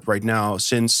is that right now,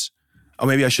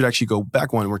 maybe I should actually go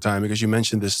back one more time, because you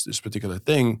mentioned this particular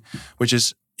thing, which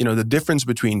is, the difference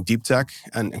between deep tech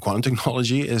and quantum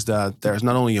technology is that there's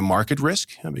not only a market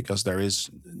risk, because there is,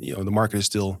 the market is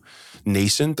still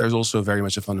nascent, there's also very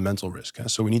much a fundamental risk.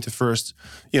 So we need to first,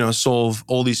 solve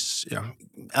all these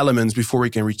elements before we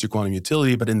can reach the quantum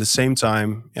utility. But in the same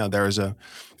time, there is a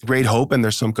great hope, and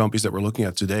there's some companies that we're looking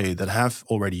at today that have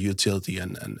already utility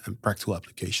and practical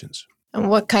applications.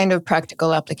 And what kind of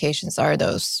practical applications are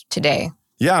those today?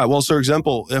 Yeah, well, for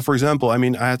example, I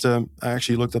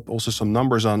actually looked up also some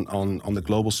numbers on the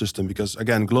global system, because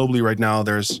again, globally right now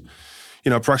there's,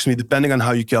 approximately, depending on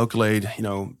how you calculate,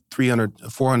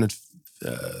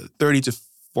 430 to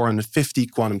 450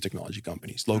 quantum technology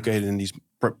companies located in these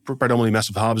predominantly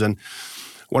massive hubs. And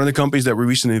one of the companies that we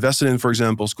recently invested in, for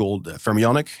example, is called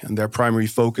Fermionic, and their primary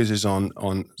focus is on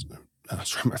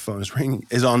sorry, my phone is ringing,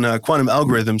 is on quantum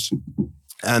algorithms.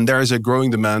 And there is a growing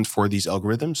demand for these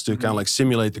algorithms to kind of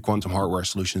simulate the quantum hardware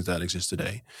solutions that exist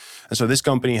today. And so this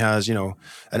company has, an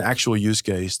actual use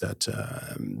case that's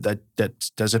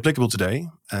applicable today.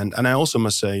 And I also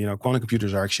must say, quantum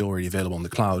computers are actually already available on the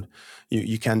cloud.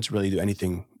 You can't really do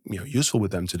anything useful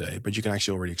with them today, but you can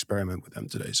actually already experiment with them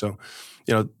today. So,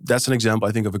 that's an example,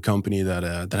 I think, of a company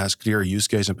that has clear use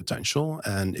case and potential.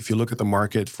 And if you look at the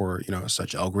market for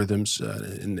such algorithms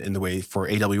in the way for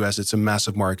AWS, it's a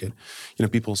massive market.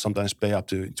 People sometimes pay up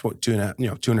to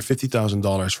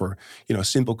 $250,000 for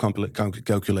simple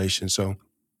calculation. So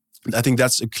I think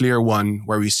that's a clear one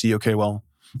where we see, okay, well,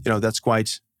 that's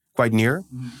quite near.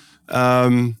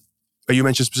 But you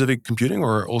mentioned specific computing,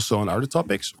 or also on other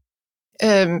topics?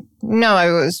 No,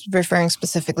 I was referring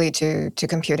specifically to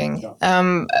computing.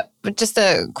 But just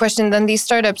a question, then these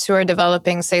startups who are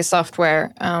developing, say,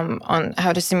 software on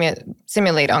how to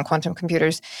simulate on quantum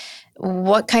computers,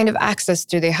 what kind of access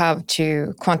do they have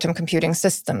to quantum computing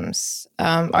systems?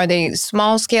 Are they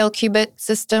small-scale qubit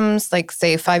systems, like,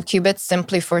 say, 5 qubits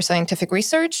simply for scientific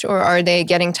research? Or are they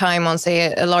getting time on,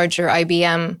 say, a larger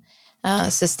IBM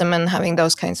system and having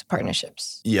those kinds of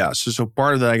partnerships? Yeah, so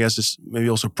part of that, I guess, is maybe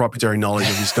also proprietary knowledge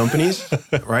of these companies,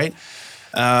 right?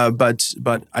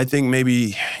 But I think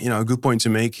maybe a good point to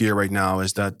make here right now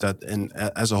is that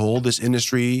as a whole, this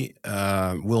industry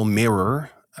will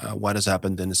mirror what has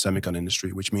happened in the semiconductor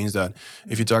industry, which means that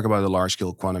if you talk about a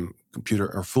large-scale quantum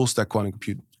computer or full-stack quantum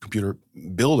computer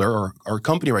builder or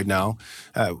company right now,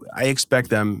 I expect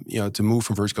them to move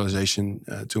from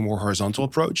verticalization to a more horizontal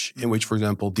approach, in which, for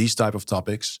example, these type of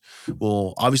topics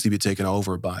will obviously be taken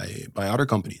over by other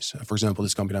companies. For example,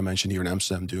 this company I mentioned here in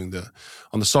Amsterdam doing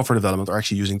on the software development are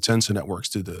actually using tensor networks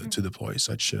to deploy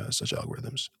such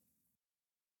algorithms.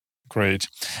 Great.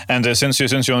 And since you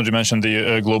already mentioned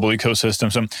the global ecosystem,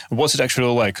 so what's it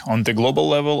actually like on the global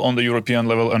level, on the European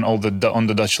level, and on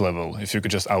the Dutch level, if you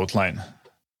could just outline?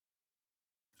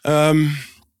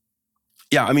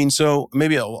 Yeah, I mean, so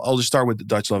maybe I'll just start with the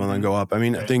Dutch level and then go up. I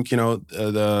mean, I think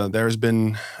there's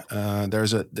been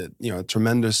there's a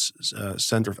tremendous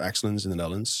center of excellence in the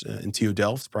Netherlands, in TU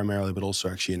Delft primarily, but also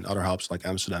actually in other hubs like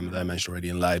Amsterdam that I mentioned already,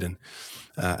 in Leiden,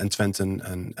 and Twente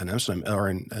and Amsterdam, or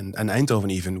and Eindhoven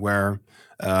even, where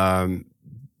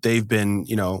they've been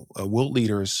world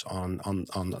leaders on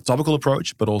a topical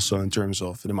approach, but also in terms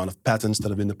of the amount of patents that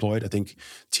have been deployed. I think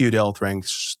TU Delft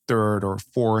ranks third or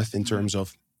fourth in terms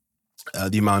of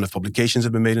the amount of publications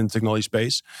have been made in the technology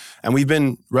space. And we've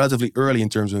been relatively early in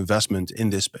terms of investment in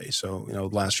this space. So, the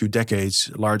last few decades,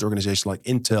 large organizations like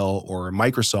Intel or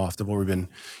Microsoft have already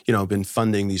been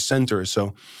funding these centers.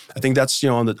 So I think that's,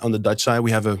 on the Dutch side,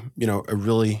 we have a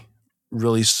really,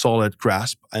 really solid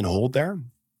grasp and hold there.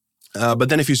 But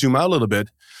then if you zoom out a little bit,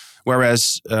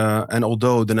 whereas, and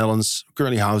although the Netherlands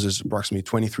currently houses approximately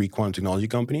 23 quantum technology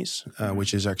companies,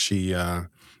 which is actually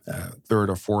third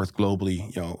or fourth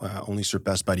globally, only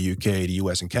surpassed by the UK, the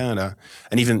US, and Canada.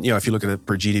 And even, if you look at it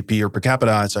per GDP or per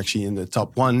capita, it's actually in the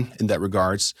top one in that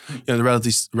regards. The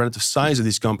relative size of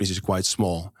these companies is quite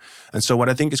small. And so what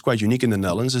I think is quite unique in the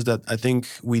Netherlands is that I think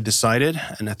we decided,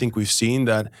 and I think we've seen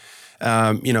that,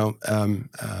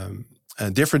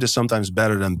 different is sometimes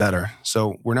better than better.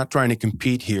 So we're not trying to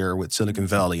compete here with Silicon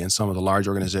Valley and some of the large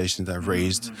organizations that have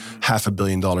raised $500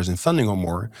 million in funding or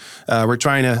more. We're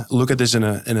trying to look at this in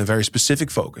a very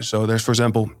specific focus. So there's, for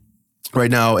example,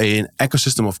 right now an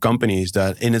ecosystem of companies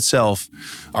that in itself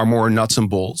are more nuts and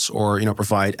bolts, or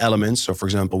provide elements. So for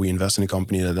example, we invest in a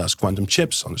company that does quantum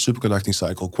chips on the superconducting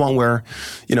cycle, Quanware,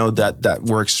 that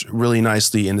works really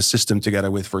nicely in the system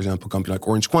together with, for example, a company like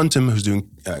Orange Quantum, who's doing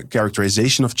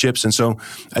characterization of chips. And so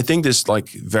I think this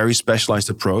very specialized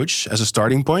approach as a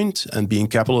starting point and being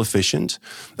capital efficient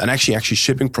and actually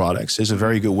shipping products is a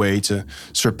very good way to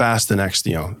surpass the next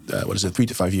 3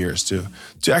 to 5 years to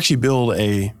actually build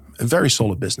a very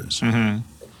solid business. Mm-hmm.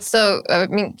 So,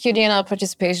 QDNL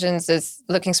Participations is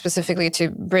looking specifically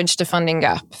to bridge the funding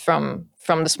gap from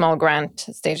the small grant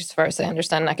stage, as far as I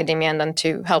understand, in academia, and then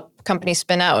to help companies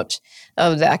spin out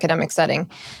of the academic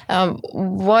setting.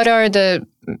 What are the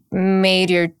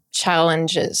major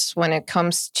challenges when it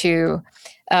comes to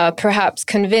perhaps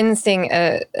convincing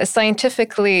a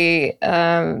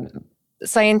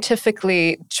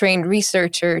scientifically trained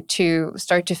researcher to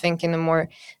start to think in a more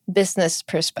business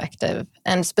perspective,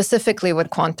 and specifically with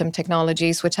quantum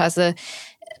technologies, which has a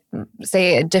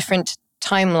different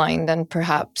timeline than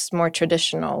perhaps more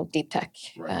traditional deep tech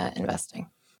investing?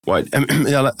 Well,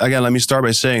 again, let me start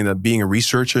by saying that being a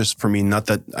researcher is, for me,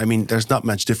 there's not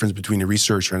much difference between a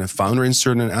researcher and a founder in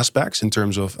certain aspects in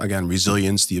terms of, again,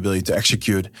 resilience, the ability to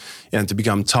execute and to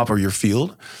become top of your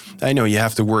field. I know you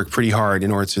have to work pretty hard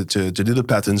in order to do the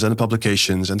patents and the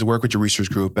publications and to work with your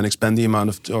research group and expend the amount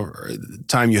of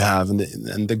time you have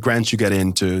and the grants you get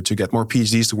in to get more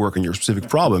PhDs to work on your specific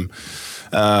problem.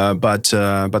 But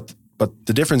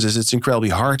the difference is it's incredibly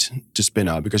hard to spin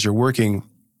out because you're working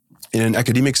in an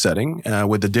academic setting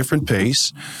with a different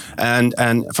pace. And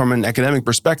from an academic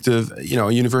perspective, a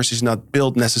university is not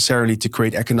built necessarily to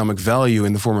create economic value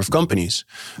in the form of companies.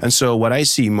 And so what I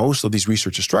see most of these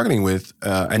researchers struggling with,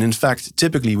 and in fact,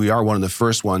 typically we are one of the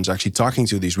first ones actually talking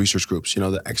to these research groups,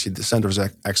 the Center of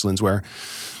Excellence, where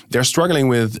they're struggling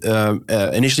with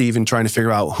initially even trying to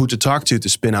figure out who to talk to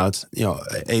spin out,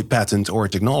 a patent or a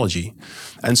technology.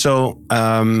 And so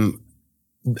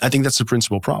I think that's the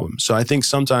principal problem. So I think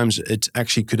sometimes it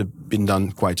actually could have been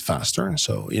done quite faster.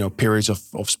 So, periods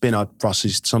of spin-out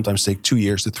processes sometimes take 2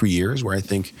 years to 3 years, where I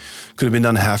think could have been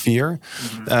done half a year.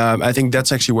 Mm-hmm. I think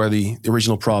that's actually where the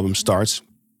original problem starts.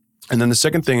 And then the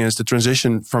second thing is the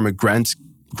transition from a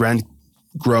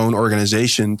grant-grown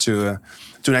organization to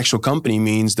an actual company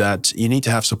means that you need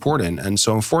to have support in. And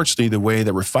so unfortunately, the way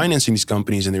that we're financing these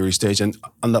companies in the early stage, and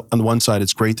on the one side,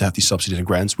 it's great to have these subsidies and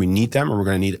grants. We need them, and we're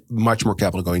going to need much more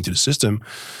capital going into the system.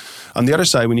 On the other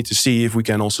side, we need to see if we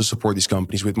can also support these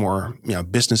companies with more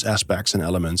business aspects and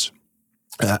elements.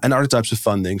 And other types of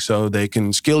funding, so they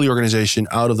can scale the organization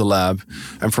out of the lab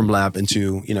and from lab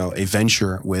into a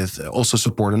venture with also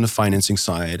support on the financing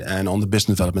side and on the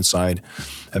business development side,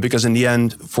 because in the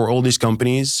end, for all these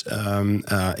companies,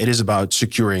 it is about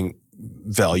securing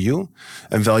value,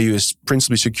 and value is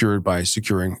principally secured by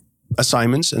securing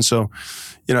assignments. And so,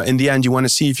 in the end, you want to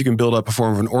see if you can build up a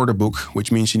form of an order book,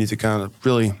 which means you need to kind of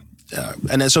really.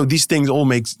 And so these things all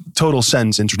make total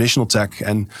sense in traditional tech,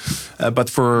 but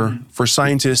for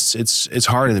scientists, it's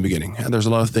hard in the beginning. And there's a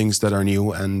lot of things that are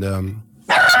new, and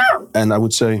I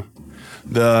would say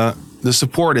the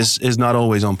support is not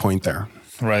always on point there.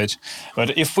 Right,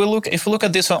 but if we look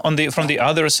at this from the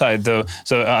other side, though,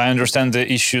 so I understand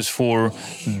the issues for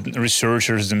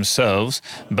researchers themselves,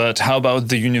 but how about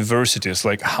the universities?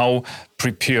 Like, how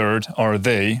prepared are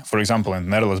they, for example, in the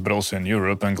Netherlands, but also in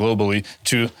Europe and globally,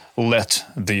 to let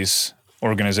these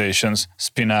organizations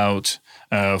spin out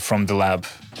from the lab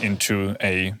into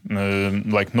a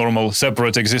like normal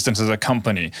separate existence as a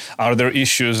company? Are there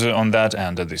issues on that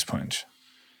end at this point?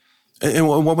 In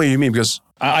what way do you mean? Because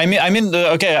I mean,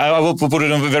 okay, I will put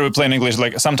it in very plain English.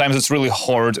 Like, sometimes it's really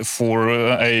hard for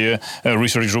a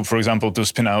research group, for example, to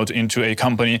spin out into a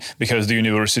company because the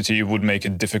university would make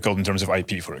it difficult in terms of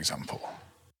IP, for example.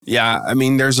 yeah, I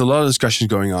mean, there's a lot of discussions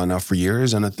going on now for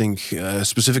years, and I think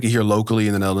specifically here locally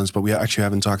in the Netherlands, but we actually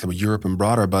haven't talked about Europe and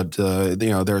broader. But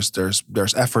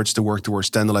there's efforts to work towards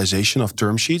standardization of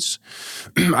term sheets.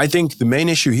 I think the main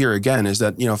issue here again is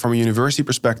that from a university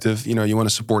perspective, you want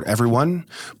to support everyone,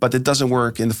 but it doesn't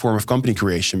work in the form of company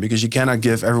creation because you cannot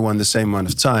give everyone the same amount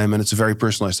of time, and it's a very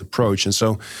personalized approach. And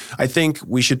so, I think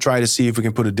we should try to see if we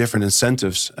can put a different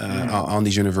incentives on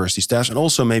these university staffs, and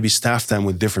also maybe staff them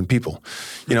with different people.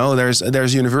 There's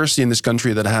a university in this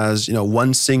country that has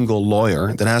one single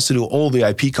lawyer that has to do all the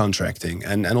IP contracting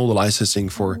and all the licensing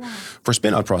for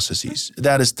spin-out processes.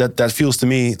 That feels to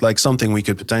me like something we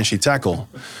could potentially tackle,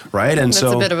 right? And that's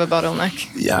a bit of a bottleneck.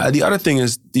 Yeah. The other thing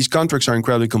is these contracts are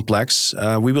incredibly complex.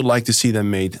 We would like to see them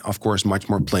made, of course, much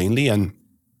more plainly. And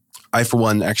I, for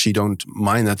one, actually don't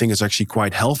mind. I think it's actually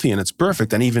quite healthy and it's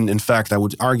perfect. And even, in fact, I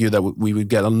would argue that we would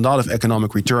get a lot of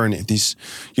economic return if these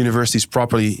universities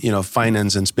properly,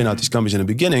 finance and spin out these companies in the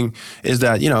beginning. Is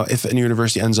that, if a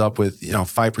university ends up with,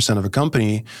 5% of a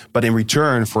company, but in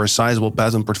return for a sizable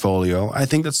patent portfolio, I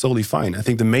think that's totally fine. I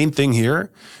think the main thing here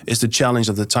is the challenge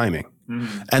of the timing.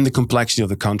 And the complexity of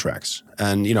the contracts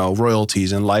and,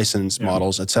 royalties and license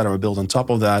models, et cetera, built on top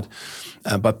of that.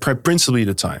 But principally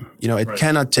the time. It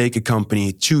cannot take a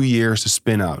company 2 years to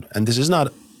spin out. And this is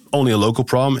not only a local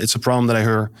problem. It's a problem that I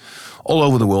hear all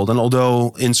over the world. And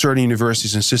although in certain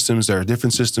universities and systems, there are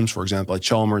different systems, for example, at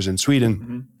Chalmers in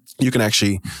Sweden, you can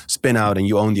actually spin out and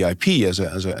you own the IP as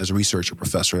a researcher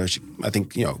professor. I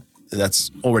think,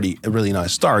 that's already a really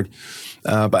nice start.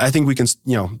 But I think we can,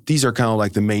 these are kind of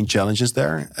like the main challenges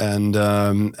there. And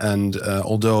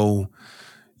although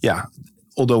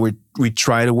we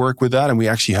try to work with that and we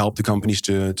actually help the companies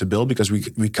to build because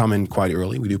we come in quite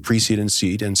early. We do pre-seed and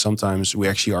seed, and sometimes we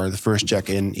actually are the first check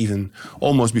in even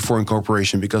almost before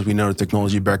incorporation because we know the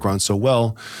technology background so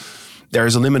well. There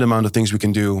is a limited amount of things we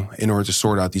can do in order to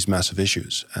sort out these massive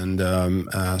issues. And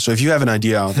so if you have an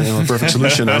idea of a perfect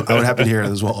solution, I would happy to hear it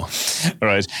as well.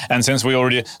 Right. And since we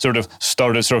already sort of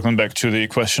started circling back to the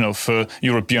question of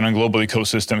European and global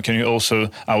ecosystem, can you also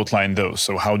outline those?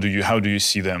 So how do you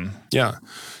see them?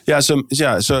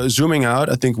 So zooming out,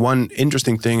 I think one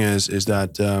interesting thing is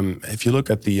that if you look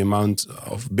at the amount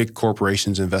of big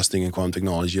corporations investing in quantum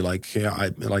technology, like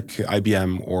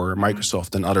IBM or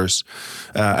Microsoft and others,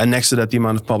 and next to that, the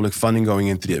amount of public funding going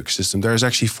into the ecosystem, there's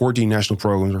actually 14 national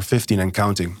programs or 15 and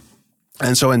counting.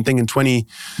 And so I think in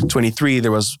 2023,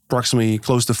 there was approximately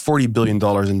close to $40 billion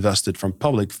invested from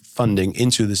public funding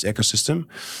into this ecosystem.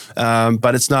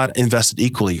 But it's not invested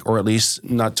equally, or at least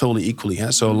not totally equally.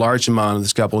 So a large amount of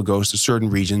this capital goes to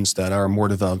certain regions that are more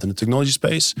developed in the technology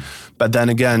space. But then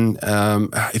again,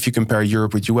 if you compare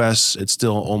Europe with US, it's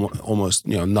still almost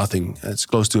nothing. It's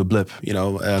close to a blip.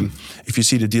 If you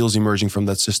see the deals emerging from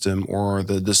that system or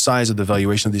the size of the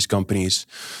valuation of these companies,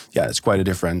 it's quite a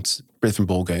different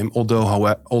ball game.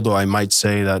 Although I might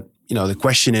say that the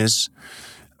question is,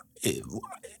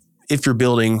 if you're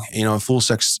building a full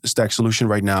stack solution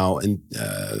right now, and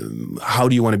how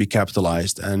do you want to be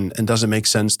capitalized, and does it make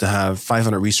sense to have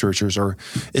 500 researchers, or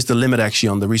is the limit actually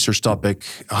on the research topic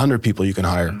 100 people you can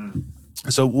hire?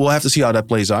 So we'll have to see how that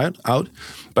plays out.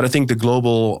 But I think the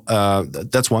global,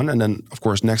 that's one. And then, of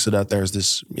course, next to that, there's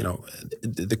this,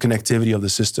 the connectivity of the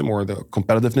system or the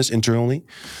competitiveness internally,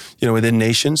 within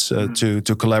nations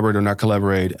to collaborate or not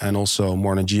collaborate. And also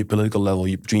more on a geopolitical level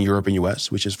between Europe and US,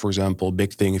 which is, for example, a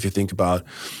big thing if you think about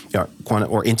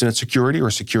quantum or internet security or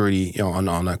security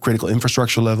on a critical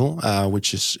infrastructure level,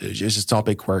 which is a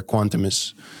topic where quantum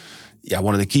is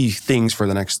one of the key things for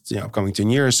the next coming 10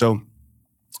 years. So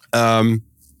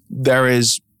there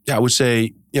is, I would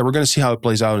say, we're going to see how it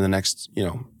plays out in the next,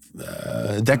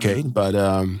 decade. But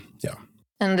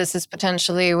And this is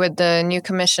potentially with the new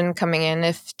commission coming in.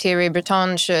 If Thierry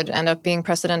Breton should end up being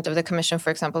president of the commission,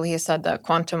 for example, he said that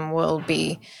quantum will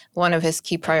be one of his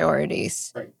key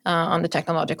priorities on the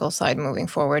technological side moving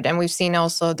forward. And we've seen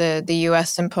also the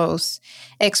US impose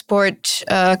export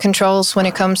controls when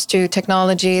it comes to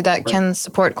technology that can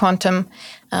support quantum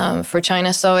for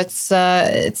China. So it's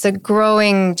a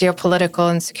growing geopolitical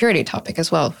and security topic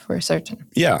as well, for certain.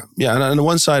 Yeah. And on the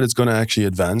one side, it's going to actually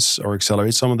advance or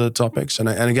accelerate some of the topics. And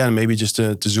again, maybe just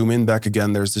to zoom in back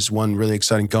again, there's this one really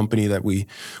exciting company that we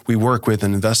work with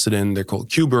and invested in. They're called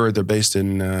Qbert. They're based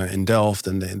in Delft,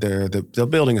 and they're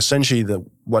building essentially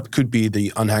what could be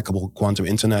the unhackable quantum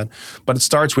internet. But it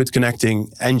starts with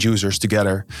connecting end users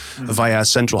together via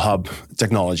central hub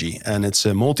technology. And it's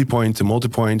a multi-point to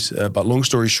multi-point. But long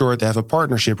story short, they have a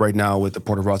partnership right now with the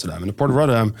Port of Rotterdam. And the Port of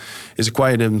Rotterdam is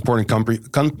quite an important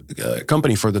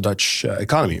company for the Dutch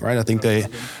economy, right? I think they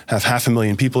have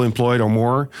 500,000 people employed or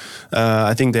more.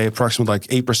 I think they approximate like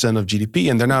 8% of GDP.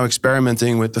 And they're now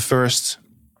experimenting with the first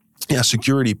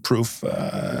security-proof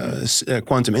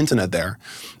quantum internet there.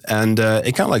 And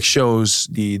it kind of like shows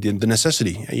the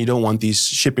necessity. You don't want these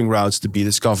shipping routes to be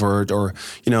discovered, or,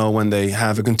 when they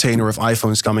have a container of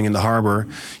iPhones coming in the harbor,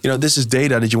 this is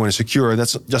data that you want to secure.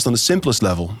 That's just on the simplest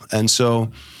level. And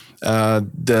so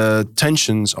the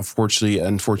tensions, unfortunately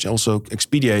also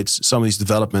expedites some of these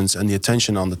developments and the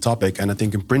attention on the topic. And I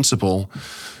think in principle,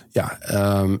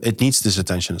 it needs this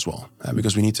attention as well,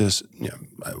 because we need to,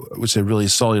 I would say, really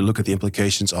solidly look at the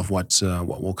implications of what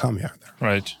will come here.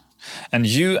 Right. And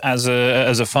you, as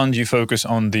a fund, you focus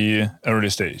on the early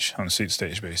stage, on seed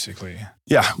stage, basically.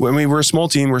 Yeah, we're a small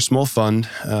team, we're a small fund.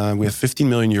 We have 15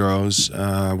 million euros.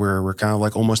 We're kind of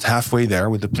like almost halfway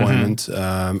there with deployment.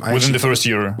 Within the first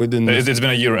year. It's been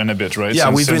a year and a bit, right?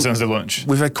 Yeah, since the launch.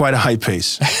 We've had quite a high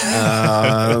pace.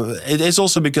 It's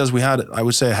also because we had, I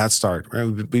would say, a head start. Right?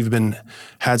 We've been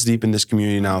heads deep in this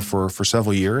community now for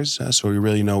several years, so we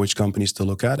really know which companies to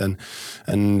look at. And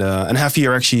half a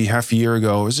year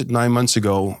ago, is it 9 months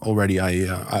ago already, I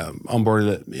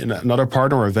onboarded another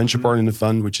partner or a venture partner in the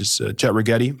fund, which is Chet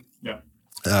Rigetti.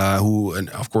 Who, and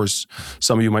of course,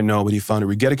 some of you might know, but he founded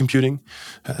Rigetti Computing.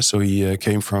 So he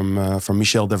came from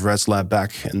Michel Deveret's lab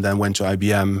back, and then went to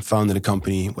IBM, founded a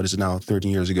company, what is it now,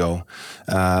 13 years ago.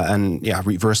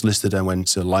 Reverse listed and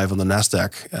went live on the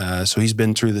NASDAQ. So he's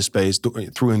been through the space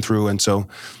through and through. And so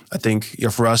I think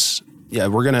for us,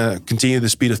 we're going to continue the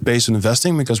speed of pace in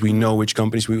investing because we know which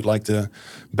companies we would like to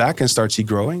back and start see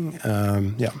growing.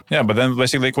 But then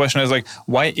basically the question is like,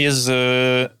 why is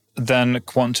then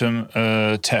quantum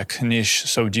tech niche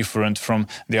so different from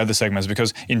the other segments?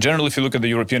 Because in general, if you look at the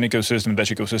European ecosystem, Dutch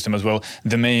ecosystem as well,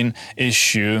 the main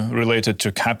issue related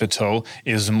to capital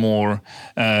is more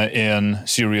in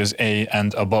Series A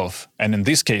and above. And in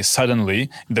this case, suddenly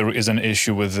there is an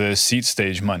issue with the seed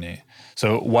stage money.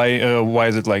 So why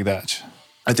is it like that?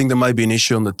 I think there might be an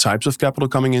issue on the types of capital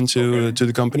coming into to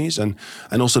the companies and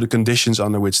also the conditions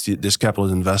under which this capital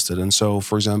is invested. And so,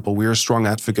 for example, we are strong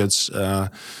advocates to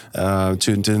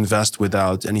invest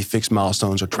without any fixed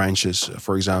milestones or tranches,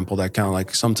 for example, that kind of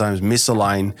like sometimes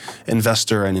misalign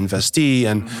investor and investee,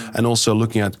 and also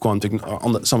looking at on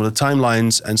some of the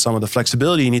timelines and some of the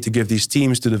flexibility you need to give these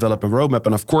teams to develop a roadmap.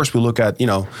 And of course, we look at,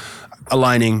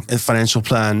 aligning a financial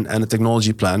plan and a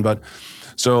technology plan, but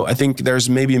so I think there's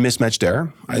maybe a mismatch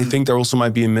there. I think there also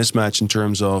might be a mismatch in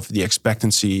terms of the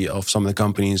expectancy of some of the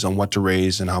companies on what to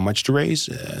raise and how much to raise.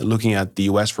 Looking at the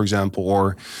US, for example,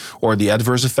 or the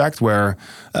adverse effect where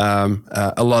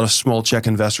a lot of small check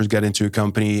investors get into a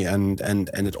company and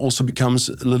it also becomes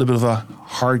a little bit of a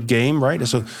hard game, right?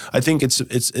 So I think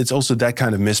it's also that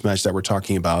kind of mismatch that we're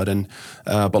talking about. And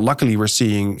but luckily we're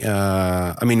seeing,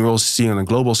 we're also seeing on a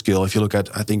global scale. If you look at,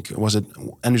 I think, was it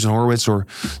Andreessen Horowitz or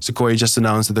Sequoia just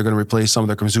announced that they're going to replace some of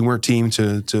their consumer team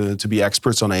to be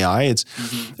experts on AI.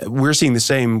 We're seeing the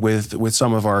same with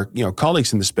some of our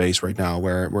colleagues in the space right now,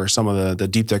 where some of the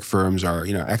deep tech firms are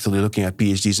actively looking at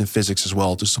PhDs in physics as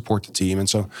well to support the team. And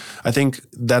so I think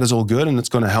that is all good, and it's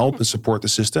going to help and support the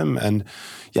system. And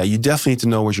you definitely need to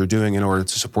know what you're doing in order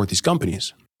to support these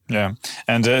companies. Yeah,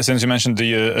 and since you mentioned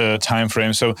the time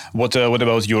frame, so what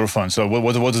about your fund? So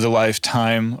what is the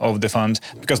lifetime of the fund?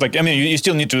 Because you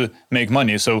still need to make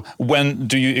money. So when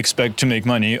do you expect to make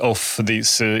money off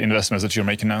these investments that you're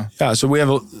making now? Yeah, so we have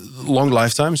a long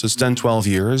lifetime, so it's 10, 12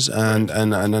 years, and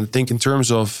I think in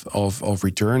terms of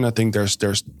return, I think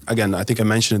there's again, I think I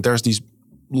mentioned it, there's these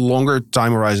longer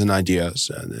time horizon ideas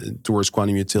towards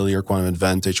quantum utility or quantum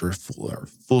advantage or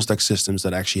full stack systems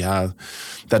that actually have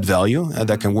that value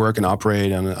that can work and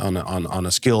operate on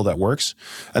a scale that works.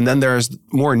 And then there's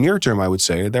more near term, I would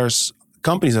say. There's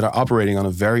companies that are operating on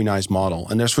a very nice model.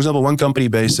 And there's, for example, one company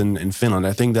based in Finland.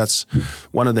 I think that's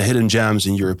one of the hidden gems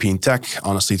in European tech,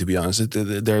 honestly, to be honest.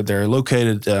 They're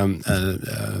located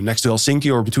next to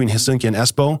Helsinki, or between Helsinki and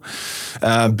Espoo,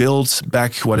 built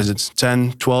back,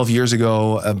 10, 12 years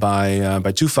ago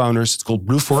by two founders. It's called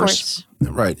Blue Force.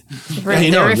 Right.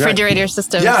 The refrigerator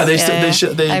systems.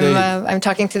 Yeah, I'm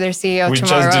talking to their CEO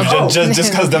tomorrow. We just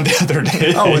discussed them the other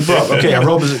day. Oh, with Rob. Okay,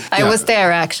 Rob is. I was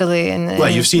there actually in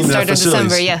you've seen the start of facilities.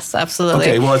 December. Yes, absolutely.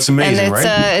 Okay, well, it's amazing, and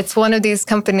right? It's one of these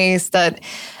companies that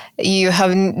you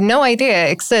have no idea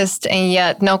exist, and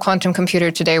yet no quantum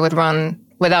computer today would run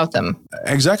without them.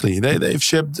 Exactly. They've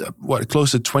shipped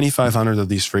close to 2,500 of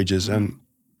these fridges, and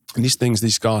these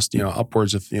things cost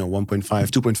upwards of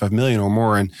 2.5 million or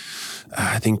more. And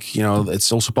I think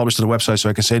it's also published on the website, so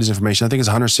I can say this information. I think it's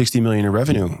 160 million in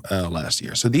revenue last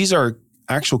year. So these are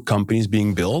actual companies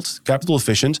being built, capital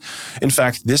efficient. In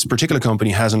fact, this particular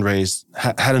company hadn't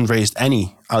raised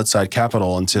any outside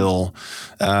capital until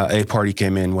a party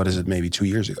came in. Maybe 2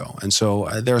 years ago? And so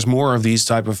there's more of these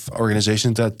type of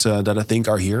organizations that I think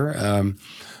are here,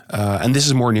 and this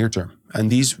is more near term. And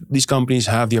these companies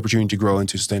have the opportunity to grow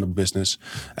into sustainable business,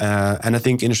 and I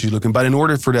think industry is looking. But in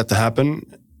order for that to happen,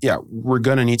 we're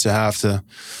going to need to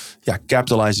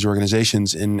capitalize these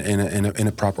organizations in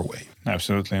a proper way.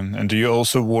 Absolutely. And do you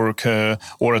also work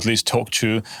or at least talk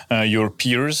to your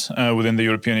peers within the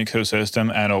European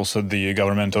ecosystem and also the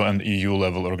governmental and EU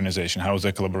level organization? How is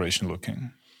that collaboration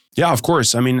looking? Yeah, of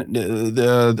course. I mean,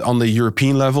 on the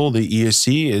European level, the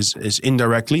ESC is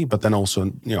indirectly, but then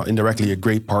also indirectly a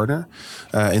great partner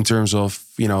in terms of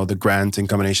the grant in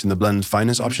combination, the blended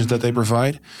finance options that they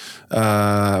provide.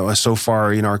 So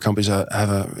far, our companies have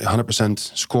a 100%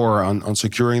 score on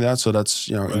securing that. So that's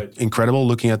incredible.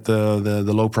 Looking at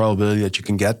the low probability that you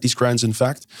can get these grants, in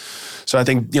fact. So I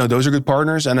think those are good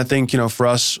partners, and I think for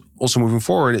us also moving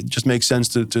forward, it just makes sense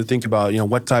to think about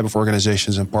what type of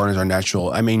organizations and partners are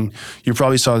natural. I mean, you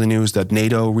probably saw the news that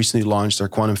NATO recently launched their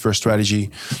quantum first strategy.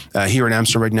 Here in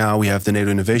Amsterdam right now, we have the NATO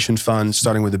Innovation Fund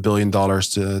starting with $1 billion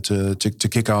to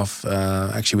kick off,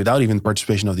 actually without even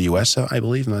participation of the US, I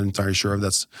believe. I'm not entirely sure if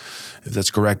that's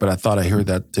correct, but I thought I heard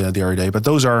that the other day. But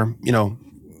those are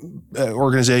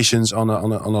organizations on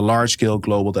a large scale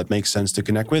global that makes sense to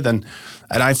connect with, and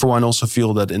I for one also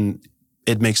feel that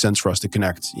it makes sense for us to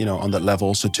connect on that level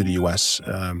also to the US,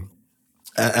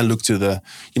 and look to the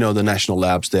national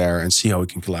labs there and see how we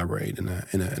can collaborate in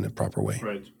a proper way.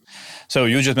 Right. So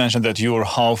you just mentioned that you're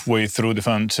halfway through the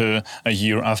fund a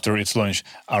year after its launch.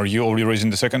 Are you already raising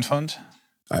the second fund?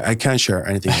 I can't share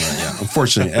anything right now,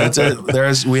 unfortunately.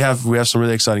 We have some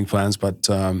really exciting plans, but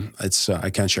I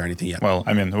can't share anything yet. Well,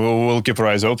 I mean, we'll keep our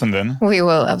eyes open then. We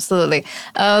will, absolutely.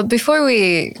 Before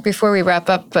we wrap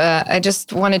up, I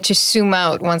just wanted to zoom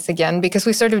out once again, because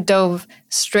we sort of dove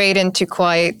straight into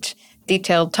quite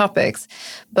detailed topics.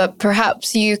 But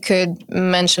perhaps you could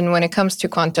mention, when it comes to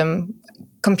quantum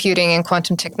computing and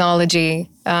quantum technology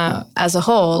as a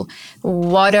whole,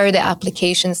 what are the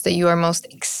applications that you are most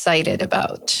excited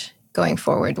about going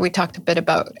forward? We talked a bit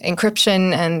about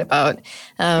encryption and about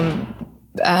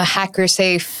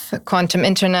hacker-safe quantum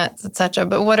internet, etc.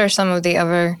 But what are some of the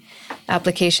other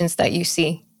applications that you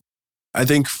see? I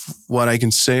think what I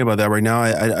can say about that right now,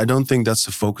 I don't think that's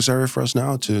the focus area for us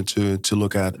now to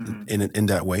look at in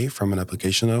that way from an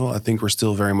application level. I think we're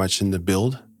still very much in the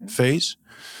build phase.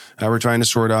 We're trying to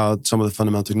sort out some of the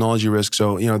fundamental technology risks.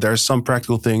 So, there's some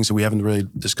practical things that we haven't really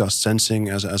discussed sensing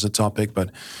as a topic, but,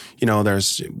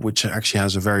 which actually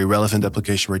has a very relevant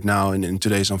application right now in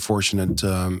today's unfortunate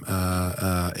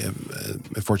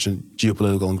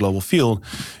geopolitical and global field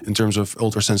in terms of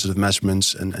ultra-sensitive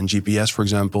measurements and GPS, for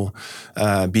example,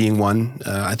 being one.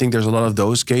 I think there's a lot of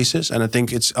those cases, and I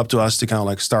think it's up to us to kind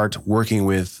of start working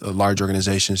with large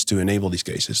organizations to enable these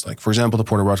cases. Like, for example, the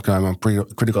Port of Rotterdam on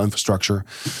critical infrastructure,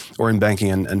 or in banking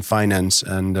and finance.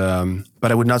 And but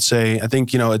I would not say, I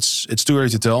think, it's too early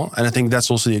to tell. And I think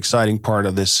that's also the exciting part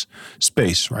of this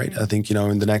space, right? I think,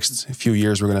 in the next few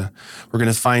years, we're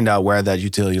gonna find out where that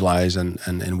utility lies and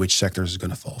in which sectors is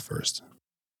gonna fall first.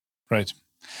 Right.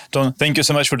 Don, thank you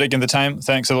so much for taking the time.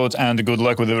 Thanks a lot, and good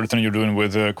luck with everything you're doing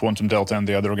with Quantum Delta and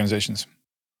the other organizations.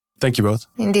 Thank you both.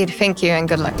 Indeed, thank you and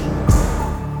good luck.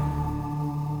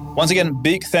 Once again,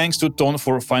 big thanks to Ton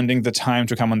for finding the time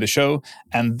to come on the show.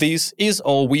 And this is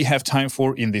all we have time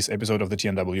for in this episode of the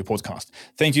TNW podcast.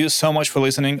 Thank you so much for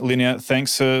listening. Linnea,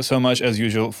 thanks so much as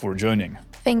usual for joining.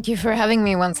 Thank you for having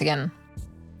me once again.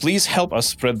 Please help us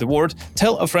spread the word,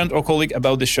 tell a friend or colleague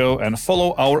about the show, and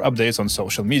follow our updates on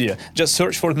social media. Just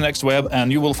search for The Next Web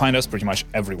and you will find us pretty much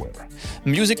everywhere.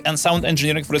 Music and sound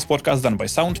engineering for this podcast done by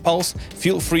Sound Pulse.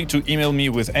 Feel free to email me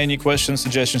with any questions,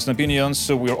 suggestions, and opinions.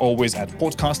 So we're always at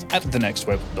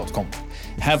podcast@thenextweb.com.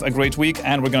 Have a great week,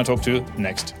 and we're going to talk to you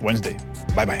next Wednesday.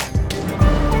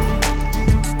 Bye-bye.